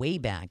in the way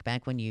back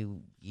when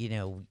you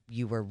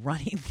were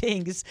running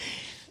things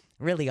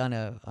really on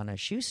a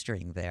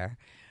shoestring there,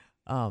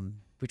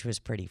 which was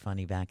pretty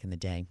funny back in the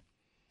day.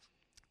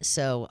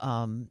 So,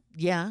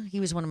 he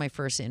was one of my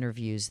first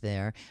interviews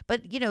there.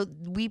 But,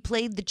 we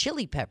played the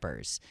Chili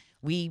Peppers.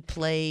 We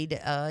played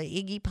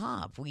Iggy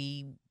Pop.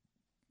 We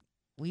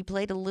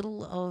played a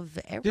little of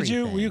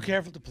everything. Were you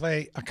careful to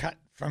play a cut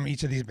from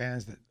each of these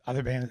bands that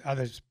other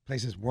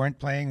places weren't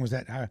playing? Was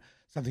that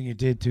something you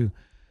did to?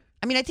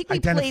 I mean, I think we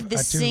played the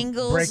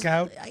singles. Break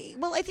out?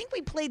 I think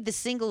we played the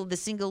single.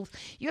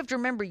 You have to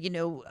remember,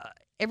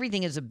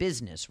 everything is a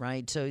business,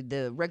 right? So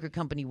the record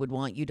company would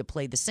want you to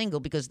play the single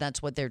because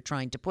that's what they're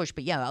trying to push.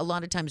 But yeah, a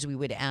lot of times we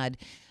would add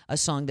a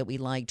song that we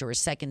liked or a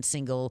second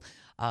single.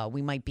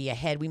 We might be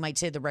ahead. We might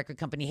say to the record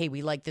company, hey,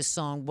 we like this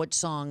song. What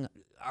song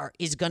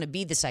is going to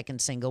be the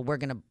second single? We're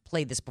going to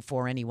play this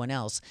before anyone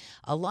else.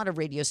 A lot of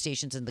radio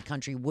stations in the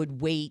country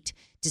would wait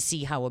to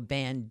see how a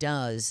band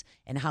does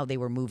and how they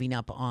were moving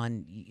up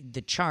on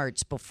the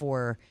charts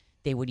before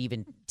they would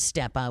even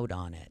step out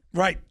on it.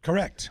 Right,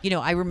 correct. You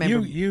know, I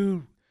remember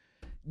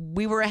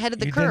we were ahead of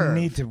the curve. You didn't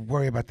need to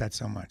worry about that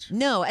so much.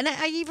 No, and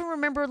I even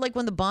remember like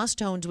when the Boss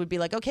Tones would be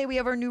like, okay, we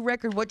have our new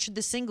record. What should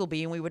the single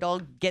be? And we would all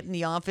get in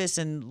the office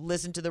and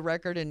listen to the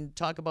record and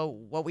talk about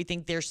what we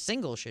think their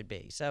single should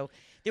be. So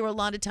there were a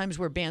lot of times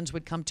where bands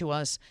would come to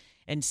us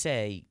and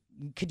say,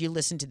 could you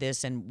listen to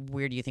this and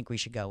where do you think we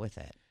should go with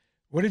it?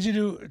 What did you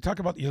do? Talk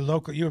about your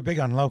local. You were big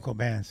on local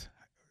bands.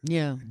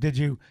 Yeah. Did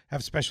you have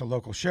a special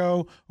local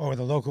show, or were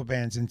the local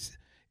bands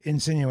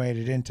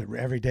insinuated into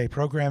everyday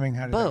programming?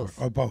 How did both.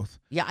 That work? Or both?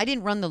 Yeah, I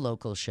didn't run the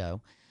local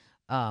show.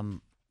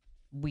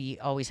 We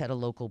always had a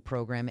local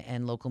program,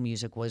 and local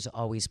music was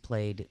always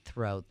played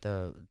throughout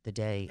the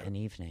day and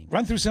evening.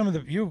 Run through some of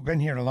the. You've been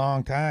here a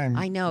long time.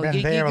 I know.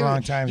 Been there a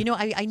long time. You know,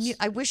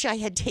 I wish I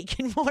had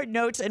taken more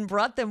notes and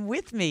brought them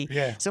with me.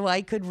 Yeah. So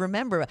I could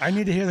remember. I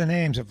need to hear the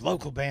names of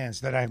local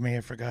bands that I may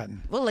have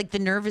forgotten. Well, like the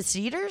Nervous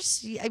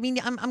Eaters. I mean,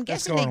 I'm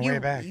guessing going that way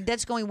back.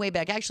 That's going way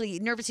back. Actually,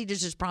 Nervous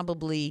Eaters is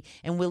probably,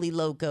 and Willie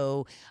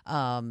Loco,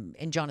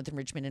 and Jonathan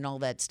Richman and all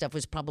that stuff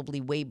was probably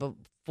way before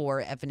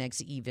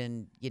FNX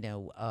even,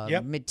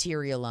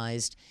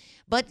 materialized.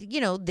 But,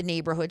 the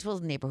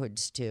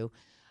neighborhoods too.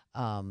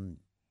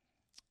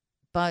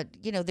 But,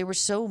 there were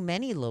so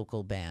many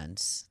local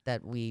bands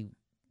that we,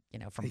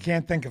 from... You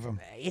can't think of them.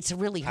 It's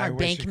really hard.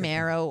 Bank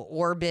Marrow,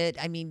 Orbit.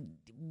 I mean,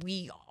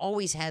 we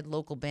always had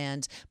local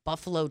bands.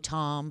 Buffalo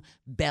Tom,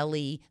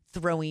 Belly,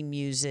 Throwing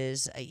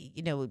Muses.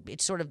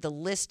 It's sort of, the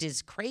list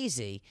is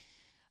crazy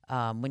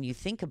when you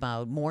think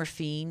about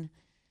Morphine.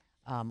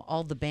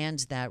 All the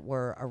bands that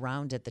were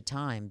around at the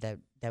time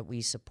that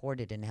we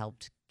supported and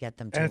helped get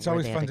them to where they had to go. And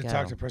it's always fun to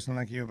talk to a person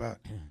like you about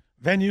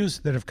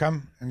venues that have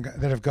come and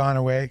that have gone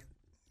away.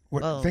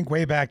 Think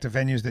way back to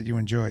venues that you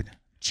enjoyed.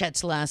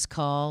 Chet's Last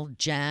Call,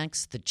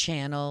 Jack's, The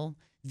Channel,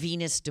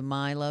 Venus de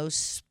Milo,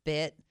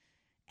 Spit,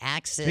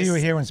 Axis. So you were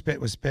here when Spit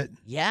was Spit?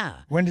 Yeah.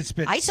 When did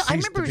Spit cease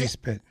to be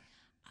Spit?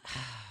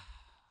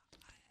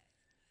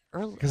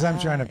 Because I'm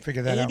trying to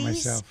figure that 80s? out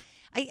myself.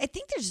 I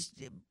think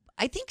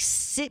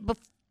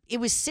it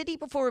was City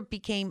before it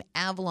became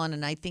Avalon,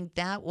 and I think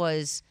that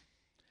was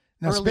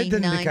early Spit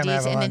didn't 90s. become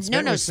Avalon. And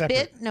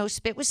then,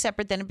 Spit was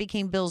separate. Then it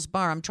became Bill's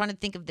Bar. I'm trying to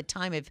think of the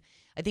time.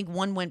 I think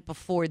one went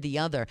before the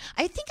other.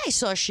 I think I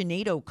saw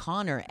Sinead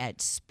O'Connor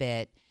at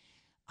Spit.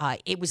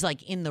 It was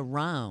like in the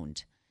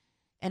round.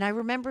 And I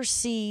remember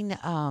seeing,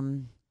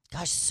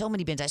 so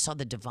many bands. I saw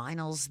the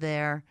Divinals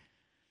there.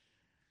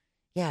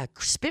 Yeah,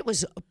 Spit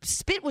was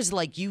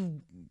like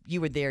you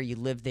were there, you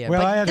lived there.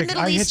 Well, but I the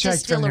Middle East is hitchhiked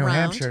still from New around.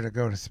 Hampshire to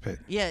go to Spit.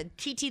 Yeah,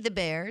 TT the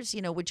Bears,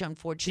 which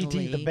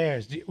unfortunately... TT the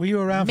Bears. Were you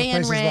around for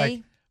places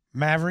like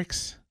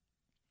Mavericks?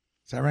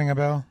 Does that ring a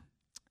bell?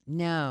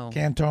 No.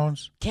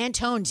 Cantones?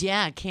 Cantones,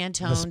 yeah,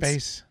 Cantones. The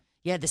Space?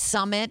 Yeah, the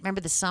Summit. Remember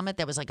the Summit?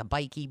 That was like a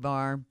bikey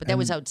bar, but that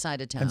was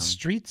outside of town. And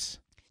Streets?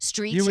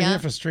 Streets, You were here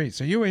for Streets,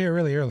 so you were here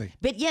really early.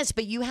 But yes,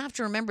 but you have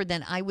to remember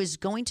that I was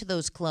going to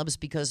those clubs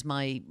because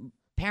my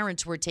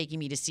parents were taking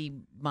me to see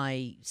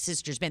my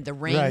sister's band, The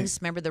Rings. Right.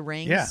 Remember The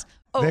Rings? Yeah.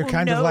 They're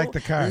kind of like the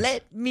Cars.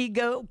 Let me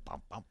go.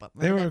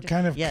 They were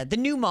kind of... Yeah, the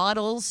new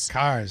models.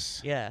 Cars.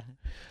 Yeah.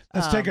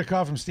 Let's take a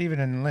call from Stephen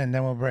and Lynn,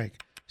 then we'll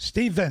break.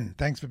 Stephen,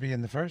 thanks for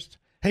being the first.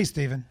 Hey,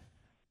 Stephen.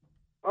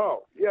 Oh,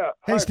 yeah.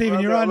 Hey, Hi, Stephen,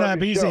 brother. you're on I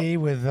love your BZ show.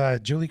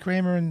 with Julie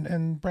Kramer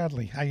and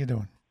Bradley. How you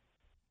doing?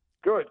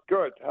 Good.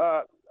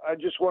 I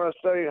just want to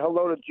say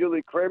hello to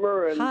Julie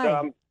Kramer, and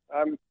Hi.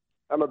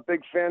 I'm a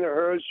big fan of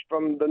hers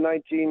from the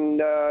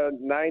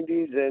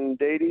 1990s and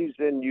 80s,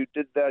 and you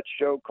did that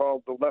show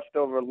called The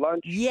Leftover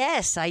Lunch.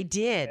 Yes, I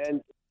did.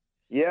 And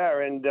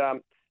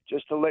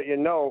just to let you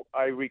know,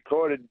 I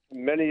recorded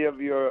many of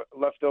your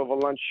Leftover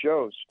Lunch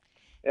shows,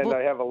 and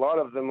I have a lot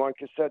of them on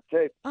cassette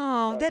tape.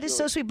 Oh, that is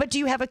so sweet. But do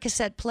you have a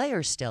cassette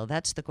player still?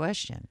 That's the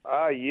question.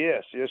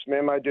 Yes,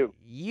 ma'am, I do.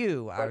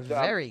 You are But,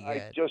 very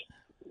good.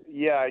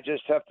 I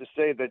just have to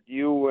say that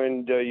you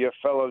and your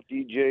fellow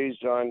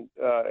DJs on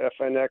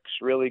FNX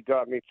really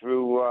got me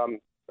through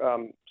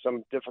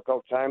some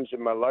difficult times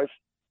in my life.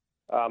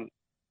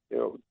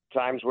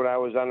 Times when I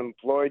was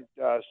unemployed,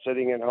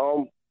 sitting at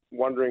home,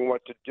 wondering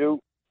what to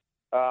do.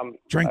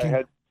 Drinking. I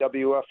had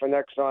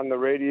WFNX on the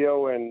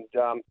radio, and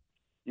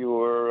you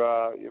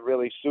were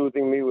really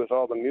soothing me with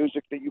all the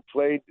music that you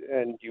played,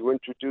 and you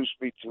introduced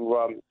me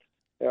to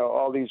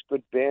all these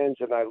good bands,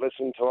 and I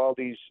listened to all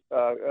these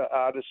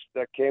artists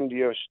that came to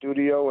your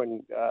studio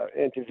and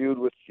interviewed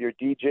with your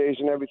DJs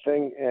and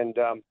everything, and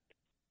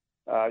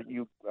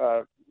you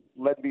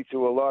led me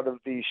to a lot of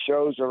these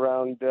shows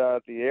around the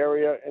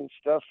area and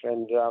stuff,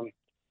 and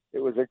it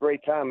was a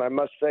great time. I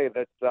must say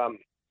that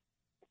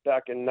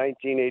back in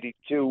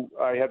 1982,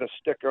 I had a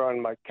sticker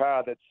on my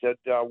car that said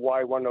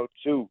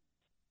Y102,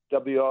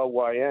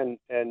 WRYN.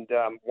 And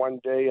one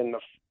day in the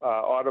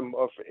autumn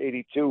of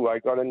 82, I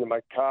got into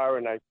my car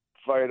and I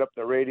fired up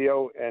the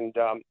radio, and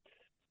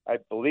I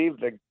believe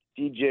the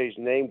DJ's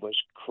name was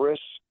Chris,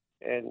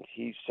 and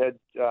he said,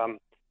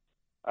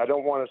 I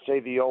don't want to say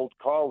the old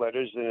call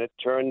letters, and it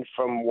turned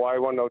from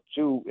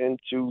Y102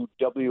 into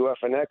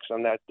WFNX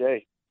on that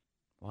day.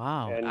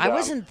 Wow. And, I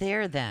wasn't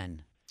there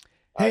then.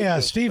 Hey,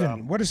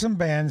 Stephen, what are some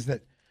bands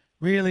that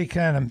really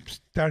kind of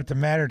started to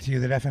matter to you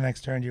that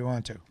FNX turned you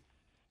on to?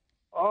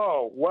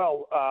 Oh,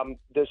 well,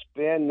 this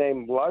band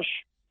named Lush.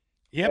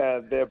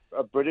 Yep. They're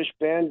a British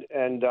band,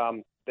 and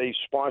they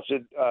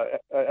sponsored,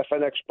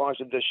 FNX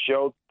sponsored this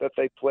show that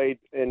they played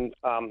in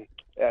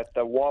at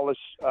the Wallace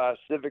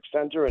Civic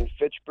Center in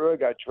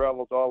Fitchburg. I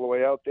traveled all the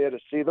way out there to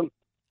see them.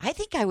 I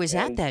think I was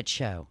at that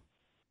show.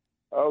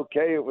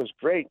 Okay, it was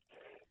great.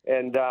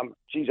 And,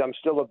 geez, I'm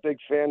still a big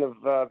fan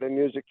of their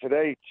music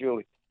today,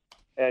 Julie.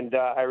 And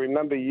I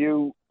remember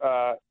you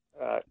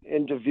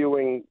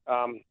interviewing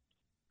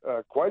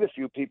quite a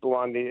few people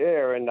on the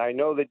air, and I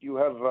know that you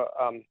have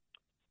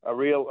a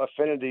real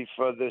affinity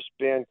for this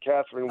band,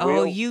 Catherine Wheel.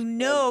 Oh, you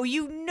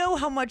know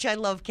how much I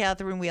love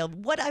Catherine Wheel.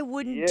 What I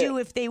wouldn't do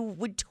if they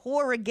would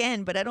tour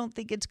again, but I don't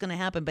think it's going to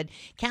happen. But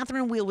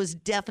Catherine Wheel was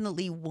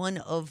definitely one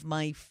of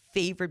my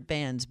favorite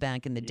bands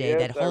back in the day.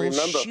 Yes, that whole I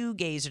remember.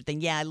 shoegazer thing.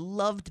 Yeah, I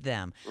loved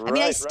them. I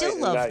mean, I still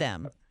love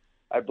them.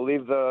 I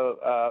believe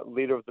the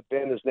leader of the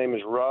band, his name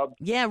is Rob.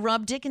 Yeah,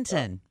 Rob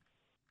Dickinson.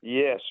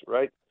 Yes,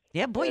 right.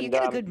 Yeah, boy, you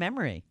got a good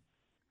memory.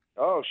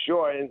 Oh,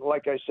 sure. And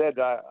like I said,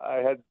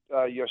 I had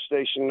your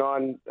station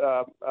on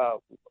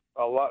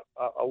a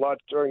lot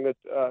during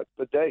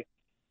the day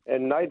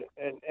and night,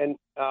 and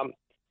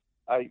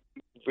I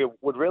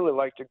would really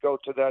like to go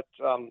to that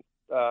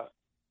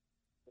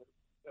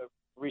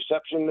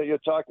reception that you're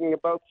talking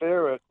about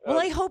there. Well,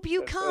 I hope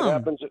you come. It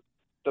happens at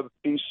the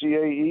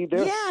BCAE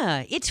there.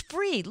 Yeah, it's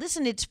free.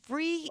 Listen, it's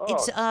free. Oh,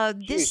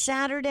 it's this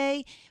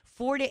Saturday,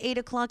 4 to 8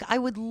 o'clock. I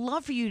would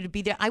love for you to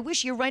be there. I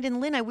wish you're right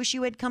in Lynn. I wish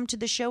you had come to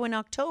the show in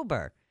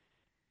October.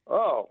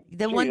 Oh,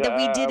 the one that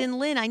we did in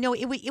Lynn. I know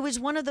it was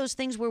one of those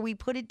things where we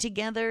put it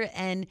together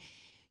and,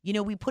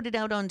 we put it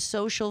out on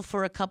social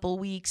for a couple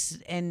weeks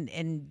and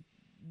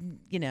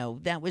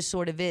that was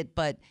sort of it.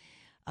 But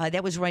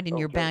that was right in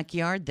your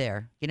backyard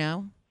there,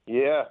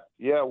 Yeah.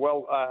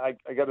 Well, I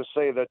got to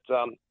say that,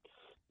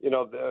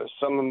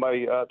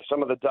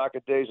 some of the darker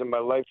days in my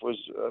life was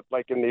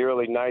like in the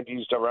early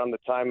 90s, around the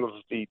time of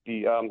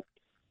the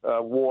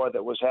war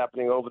that was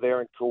happening over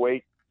there in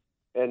Kuwait.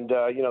 And,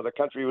 the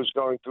country was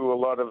going through a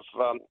lot of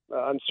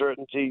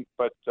uncertainty,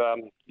 but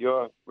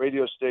your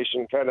radio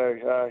station kind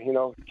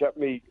of, kept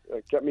me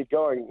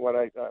going when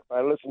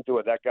I listened to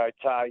it. That guy,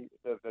 Ty.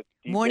 The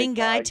DJ Morning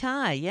Guy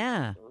Ty,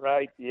 yeah.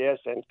 Right, yes,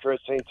 and Kurt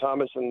St.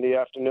 Thomas in the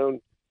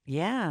afternoon.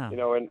 Yeah.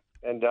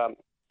 And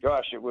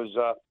gosh, it was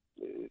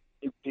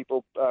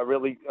people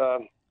really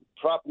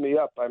propped me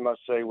up, I must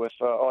say, with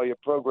all your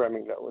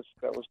programming that was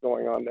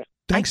going on there.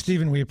 Thanks,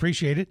 Stephen. We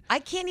appreciate it. I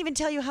can't even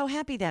tell you how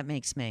happy that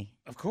makes me.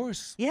 Of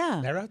course. Yeah.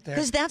 They're out there.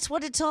 Because that's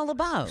what it's all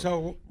about.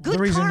 So Good the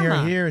reason karma.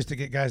 you're here is to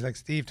get guys like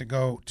Steve to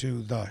go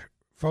to the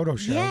photo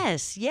show.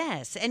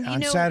 Yes. And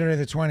on Saturday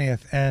the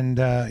 20th, and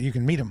you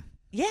can meet them.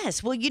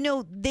 Yes. Well,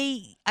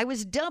 I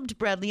was dubbed,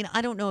 Bradley, and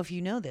I don't know if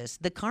you know this,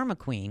 the Karma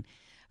Queen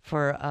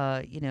for,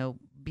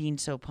 being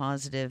so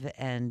positive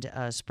and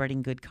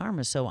spreading good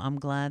karma. So I'm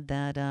glad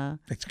that...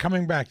 it's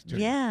coming back.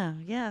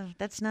 Yeah,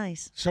 that's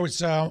nice. So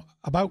it's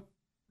about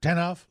 10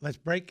 off. Let's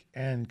break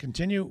and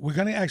continue. We're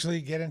going to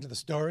actually get into the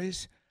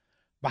stories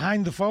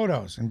behind the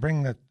photos and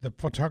bring the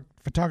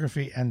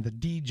photography and the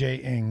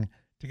DJing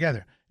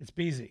together. It's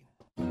BZ.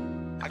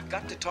 I've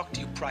got to talk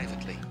to you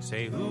privately.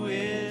 Say, who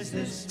is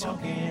this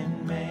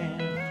talking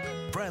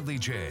man? Bradley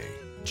Jay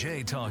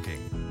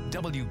Talking,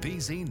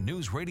 WBZ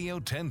News Radio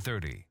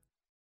 1030.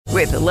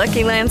 With the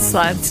Lucky Land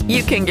Slots,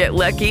 you can get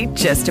lucky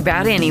just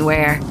about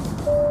anywhere.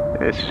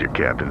 This is your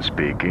captain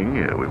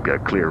speaking. We've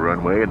got clear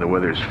runway and the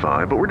weather's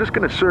fine, but we're just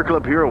going to circle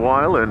up here a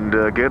while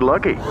and get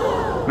lucky.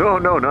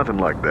 No, nothing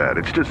like that.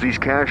 It's just these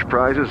cash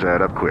prizes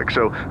add up quick.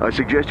 So I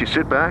suggest you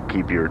sit back,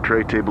 keep your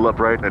tray table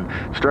upright, and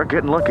start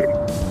getting lucky.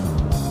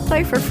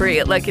 Play for free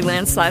at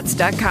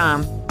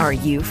LuckyLandSlots.com. Are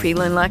you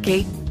feeling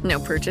lucky? No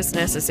purchase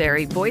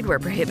necessary. Void where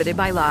prohibited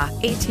by law.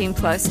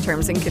 18+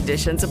 terms and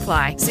conditions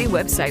apply. See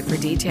website for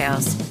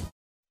details.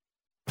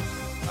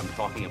 I'm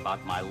talking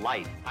about my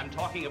life. I'm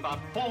talking about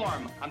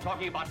form. I'm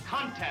talking about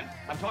content.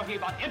 I'm talking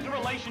about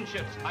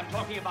interrelationships. I'm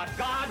talking about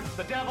God,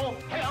 the devil,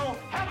 hell,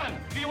 heaven.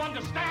 Do you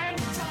understand?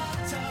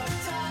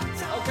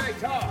 Okay,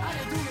 talk.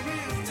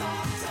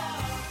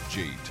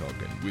 Jay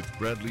Talking with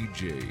Bradley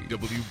J.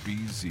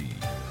 WBZ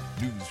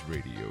News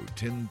Radio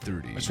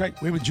 1030. That's right.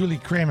 We're with Julie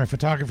Kramer,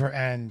 photographer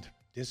and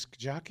disc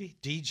jockey,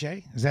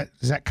 DJ. Does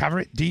that cover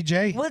it?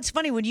 DJ? Well, it's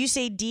funny when you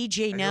say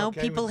DJ now, okay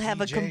people with have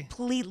DJ? a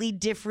completely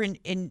different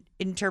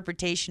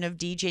interpretation of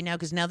DJ now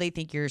because now they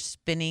think you're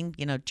spinning,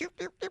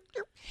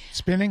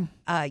 Spinning?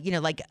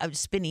 Like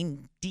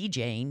spinning,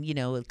 DJing,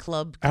 a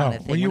club kind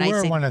of thing. Well, you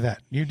were one of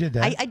that. You did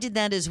that. I did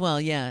that as well,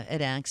 yeah,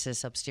 at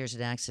Axis, upstairs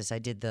at Axis. I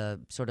did the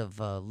sort of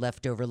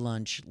leftover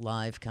lunch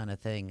live kind of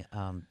thing,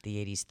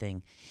 the 80s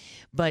thing.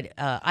 But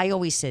I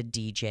always said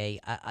DJ.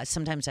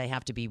 Sometimes I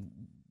have to be,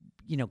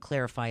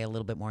 clarify a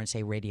little bit more and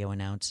say radio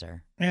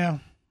announcer. Yeah.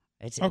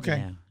 It's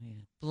okay. Yeah.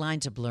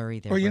 Lines are blurry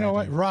there. Well, you know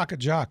Bradley. what? Rock a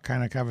Jock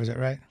kind of covers it,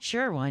 right?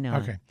 Sure, why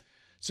not? Okay.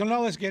 So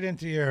now let's get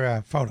into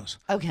your photos.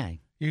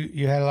 Okay.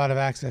 You had a lot of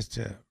access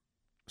to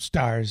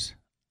stars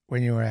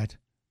when you were at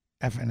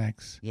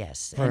FNX.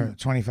 Yes. For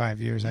 25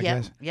 years, I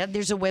guess. Yeah,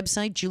 there's a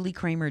website,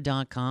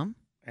 juliekramer.com.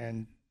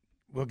 And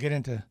we'll get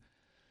into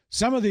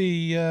some of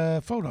the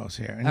photos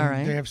here. And all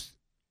right. They have,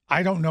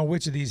 I don't know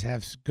which of these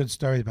have good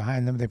stories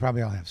behind them. They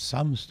probably all have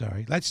some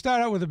story. Let's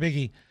start out with a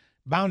biggie,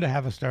 bound to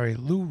have a story,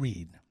 Lou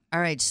Reed. All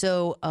right,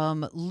 so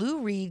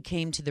Lou Reed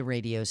came to the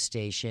radio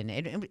station.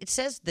 It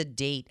says the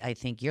date, I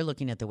think. You're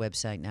looking at the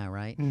website now,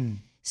 right? Mm.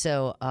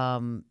 So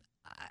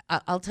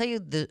I'll tell you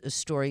the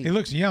story. He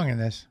looks young in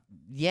this.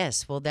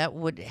 Yes, well, that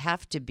would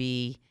have to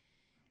be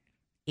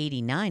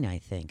 89, I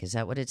think. Is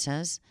that what it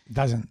says?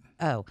 Doesn't.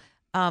 Oh,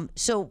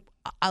 so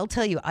I'll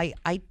tell you,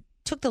 I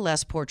took the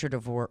last portrait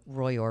of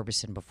Roy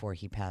Orbison before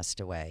he passed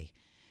away.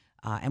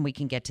 And we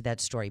can get to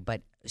that story.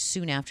 But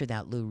soon after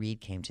that, Lou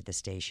Reed came to the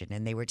station,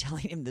 and they were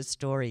telling him the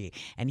story.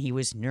 And he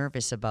was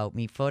nervous about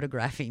me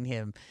photographing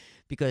him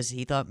because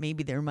he thought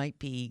maybe there might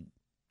be,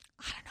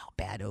 I don't know,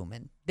 bad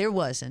omen. There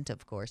wasn't,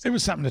 of course. It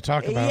was something to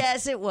talk about.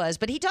 Yes, it was.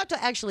 But he talked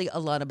actually a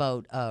lot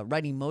about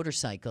riding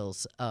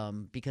motorcycles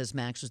because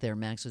Max was there.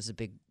 Max was a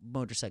big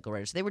motorcycle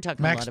rider. So they were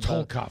talking Max a lot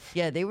about. Tolkoff.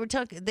 Yeah, they were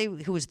talking.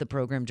 Who was the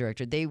program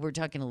director? They were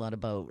talking a lot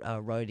about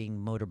riding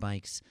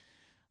motorbikes.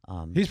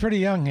 He's pretty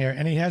young here,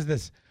 and he has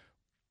this,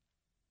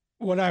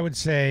 what I would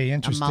say,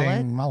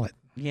 interesting mullet.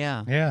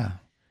 Yeah. Yeah.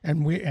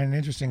 And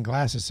interesting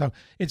glasses. So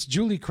it's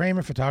Julie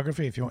Kramer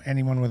Photography if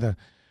anyone with a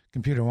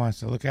computer wants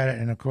to look at it.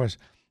 And, of course,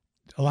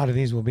 a lot of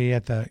these will be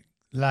at the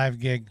live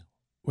gig,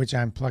 which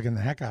I'm plugging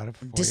the heck out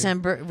of.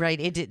 December, right.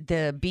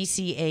 The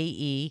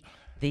BCAE,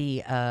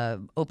 the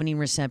opening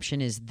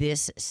reception is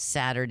this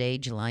Saturday,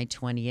 July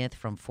 20th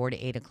from 4 to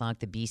 8 o'clock.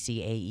 The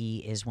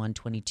BCAE is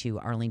 122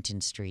 Arlington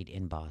Street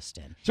in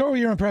Boston. So what were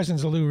your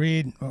impressions of Lou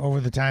Reed over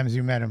the times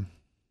you met him?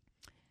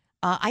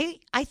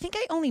 I think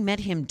I only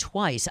met him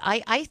twice.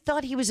 I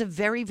thought he was a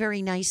very,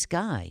 very nice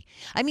guy.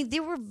 I mean,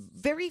 there were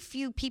very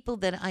few people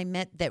that I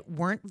met that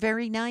weren't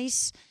very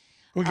nice.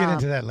 We'll get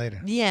into that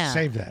later. Yeah.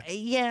 Save that.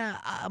 Yeah.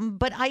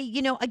 But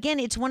again,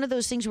 it's one of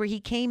those things where he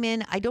came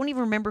in. I don't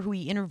even remember who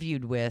he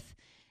interviewed with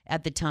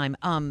at the time.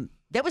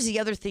 That was the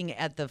other thing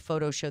at the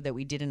photo show that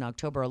we did in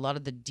October. A lot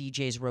of the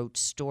DJs wrote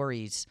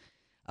stories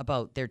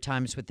about their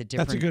times with the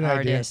different That's a good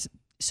artists. idea.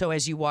 So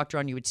as you walked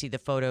around, you would see the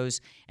photos,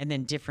 and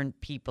then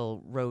different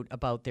people wrote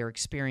about their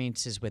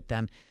experiences with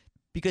them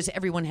because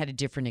everyone had a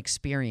different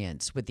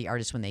experience with the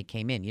artist when they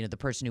came in. The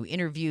person who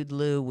interviewed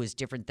Lou was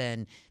different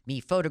than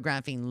me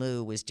photographing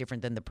Lou, was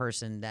different than the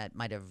person that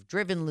might have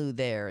driven Lou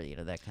there,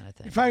 that kind of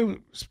thing. If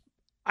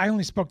I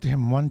only spoke to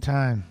him one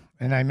time,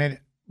 and I made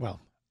it,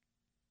 well,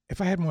 if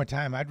I had more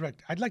time,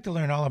 I'd like to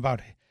learn all about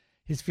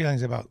his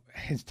feelings about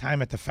his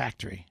time at the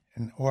factory,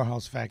 in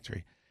Warhol's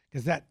factory,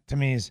 because that, to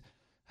me, is...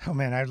 Oh,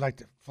 man, I'd like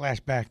to flash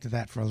back to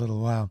that for a little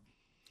while.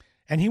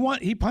 And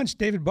he punched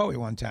David Bowie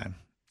one time.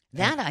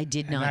 That I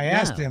did not know. And I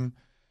asked him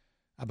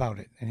about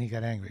it, and he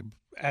got angry.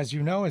 As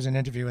you know, as an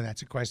interviewer,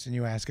 that's a question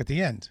you ask at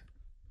the end,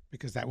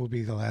 because that will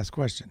be the last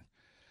question.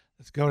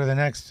 Let's go to the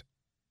next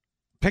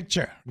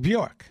picture.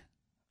 Bjork,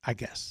 I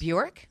guess.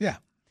 Bjork? Yeah.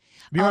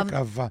 Bjork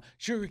of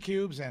Sugar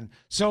Cubes and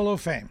solo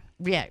fame.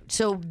 Yeah,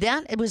 so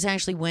that was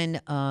actually when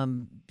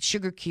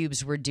Sugar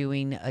Cubes were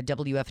doing a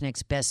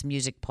WFNX Best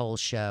Music Poll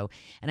show.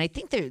 And I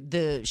think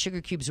the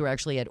Sugar Cubes were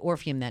actually at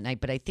Orpheum that night,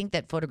 but I think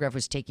that photograph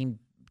was taken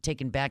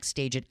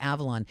backstage at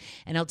Avalon.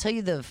 And I'll tell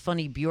you the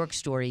funny Bjork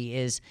story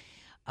is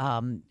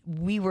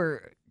we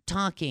were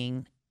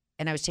talking,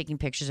 and I was taking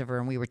pictures of her,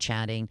 and we were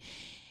chatting.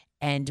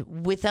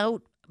 And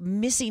without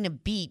missing a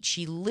beat,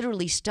 she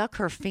literally stuck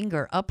her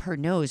finger up her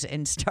nose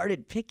and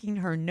started picking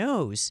her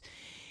nose.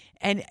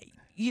 And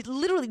you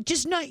literally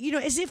just not,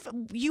 as if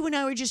you and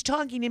I were just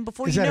talking, and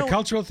before is you know. Is that a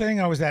cultural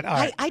thing, or was that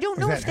art? I don't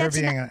know if that's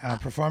her being a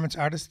performance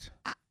artist?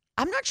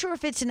 I'm not sure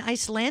if it's an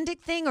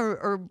Icelandic thing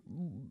or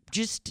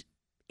just,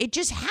 it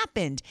just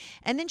happened.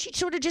 And then she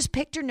sort of just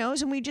picked her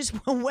nose, and we just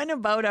went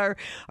about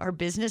our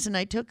business, and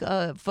I took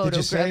photographs Did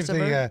you save of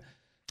her.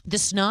 The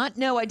snot?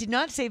 No, I did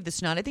not save the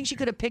snot. I think she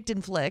could have picked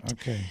and flicked.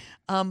 Okay.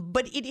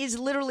 But it is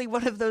literally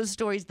one of those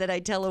stories that I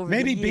tell over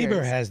Maybe the years.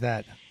 Bieber has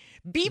that.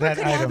 Bieber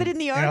could have it in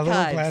the archives. In a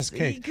little glass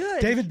case. He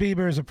could. David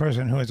Bieber is a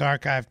person who has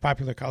archived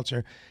popular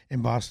culture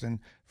in Boston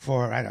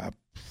for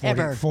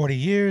 40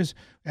 years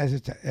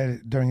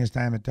during his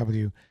time at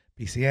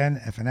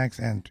WBCN, FNX,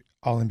 and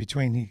all in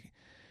between.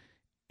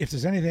 If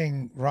there's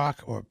anything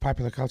rock or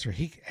popular culture,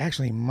 he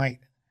actually might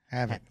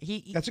Haven't.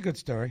 That's a good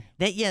story.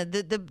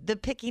 The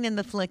picking and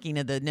the flicking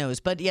of the nose.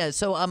 But yeah,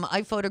 so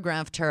I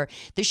photographed her.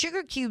 The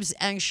Sugar Cubes,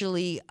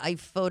 actually, I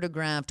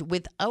photographed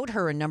without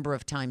her a number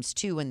of times,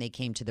 too, when they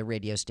came to the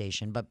radio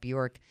station. But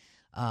Bjork,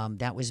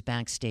 that was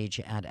backstage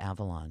at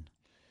Avalon.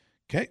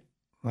 Okay,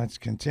 let's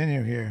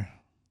continue here.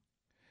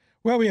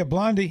 Well, we have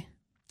Blondie.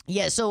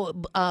 Yeah, so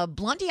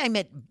Blondie I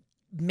met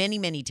many,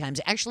 many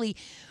times. Actually,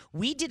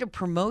 we did a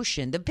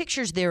promotion. The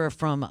pictures there are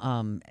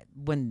from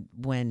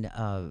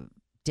when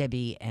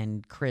Debbie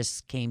and Chris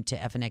came to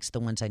FNX,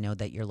 the ones I know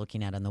that you're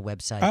looking at on the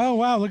website. Oh,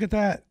 wow, look at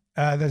that.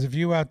 There's a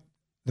view out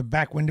the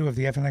back window of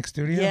the FNX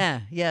studio.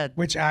 Yeah.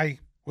 Which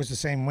was the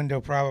same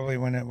window probably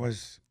when it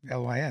was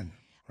LYN.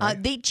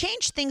 Right? They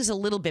changed things a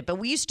little bit, but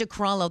we used to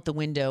crawl out the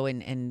window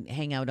and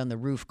hang out on the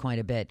roof quite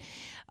a bit.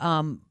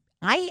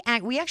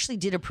 We actually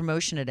did a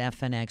promotion at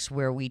FNX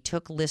where we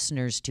took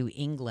listeners to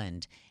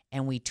England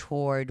and we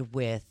toured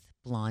with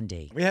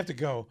Blondie. We have to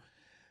go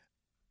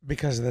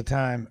because of the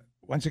time.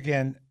 Once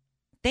again,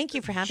 thank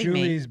you for having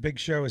me. Julie's big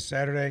show is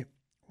Saturday,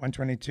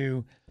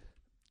 122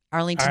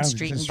 Arlington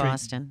Street in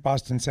Boston.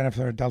 Boston Center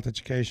for Adult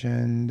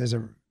Education. There's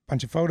a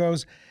bunch of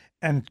photos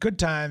and good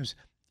times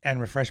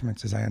and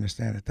refreshments, as I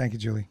understand it. Thank you,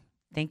 Julie.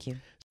 Thank you.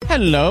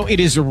 Hello,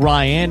 it is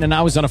Ryan, and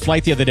I was on a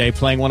flight the other day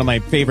playing one of my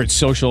favorite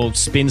social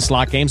spin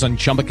slot games on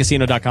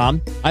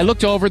ChumbaCasino.com. I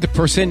looked over at the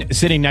person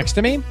sitting next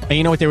to me, and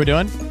you know what they were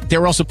doing? They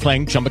were also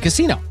playing Chumba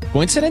Casino.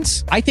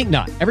 Coincidence? I think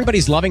not.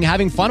 Everybody's loving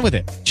having fun with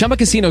it. Chumba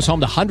Casino is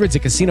home to hundreds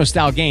of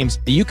casino-style games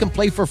that you can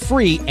play for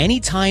free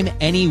anytime,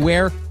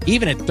 anywhere,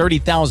 even at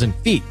 30,000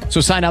 feet.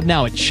 So sign up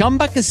now at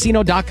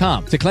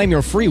ChumbaCasino.com to claim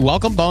your free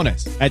welcome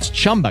bonus. That's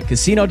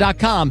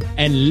ChumbaCasino.com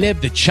and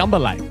live the Chumba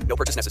life. No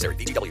purchase necessary.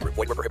 VGW. Void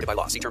where prohibited by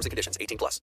law. See terms and conditions. 18+.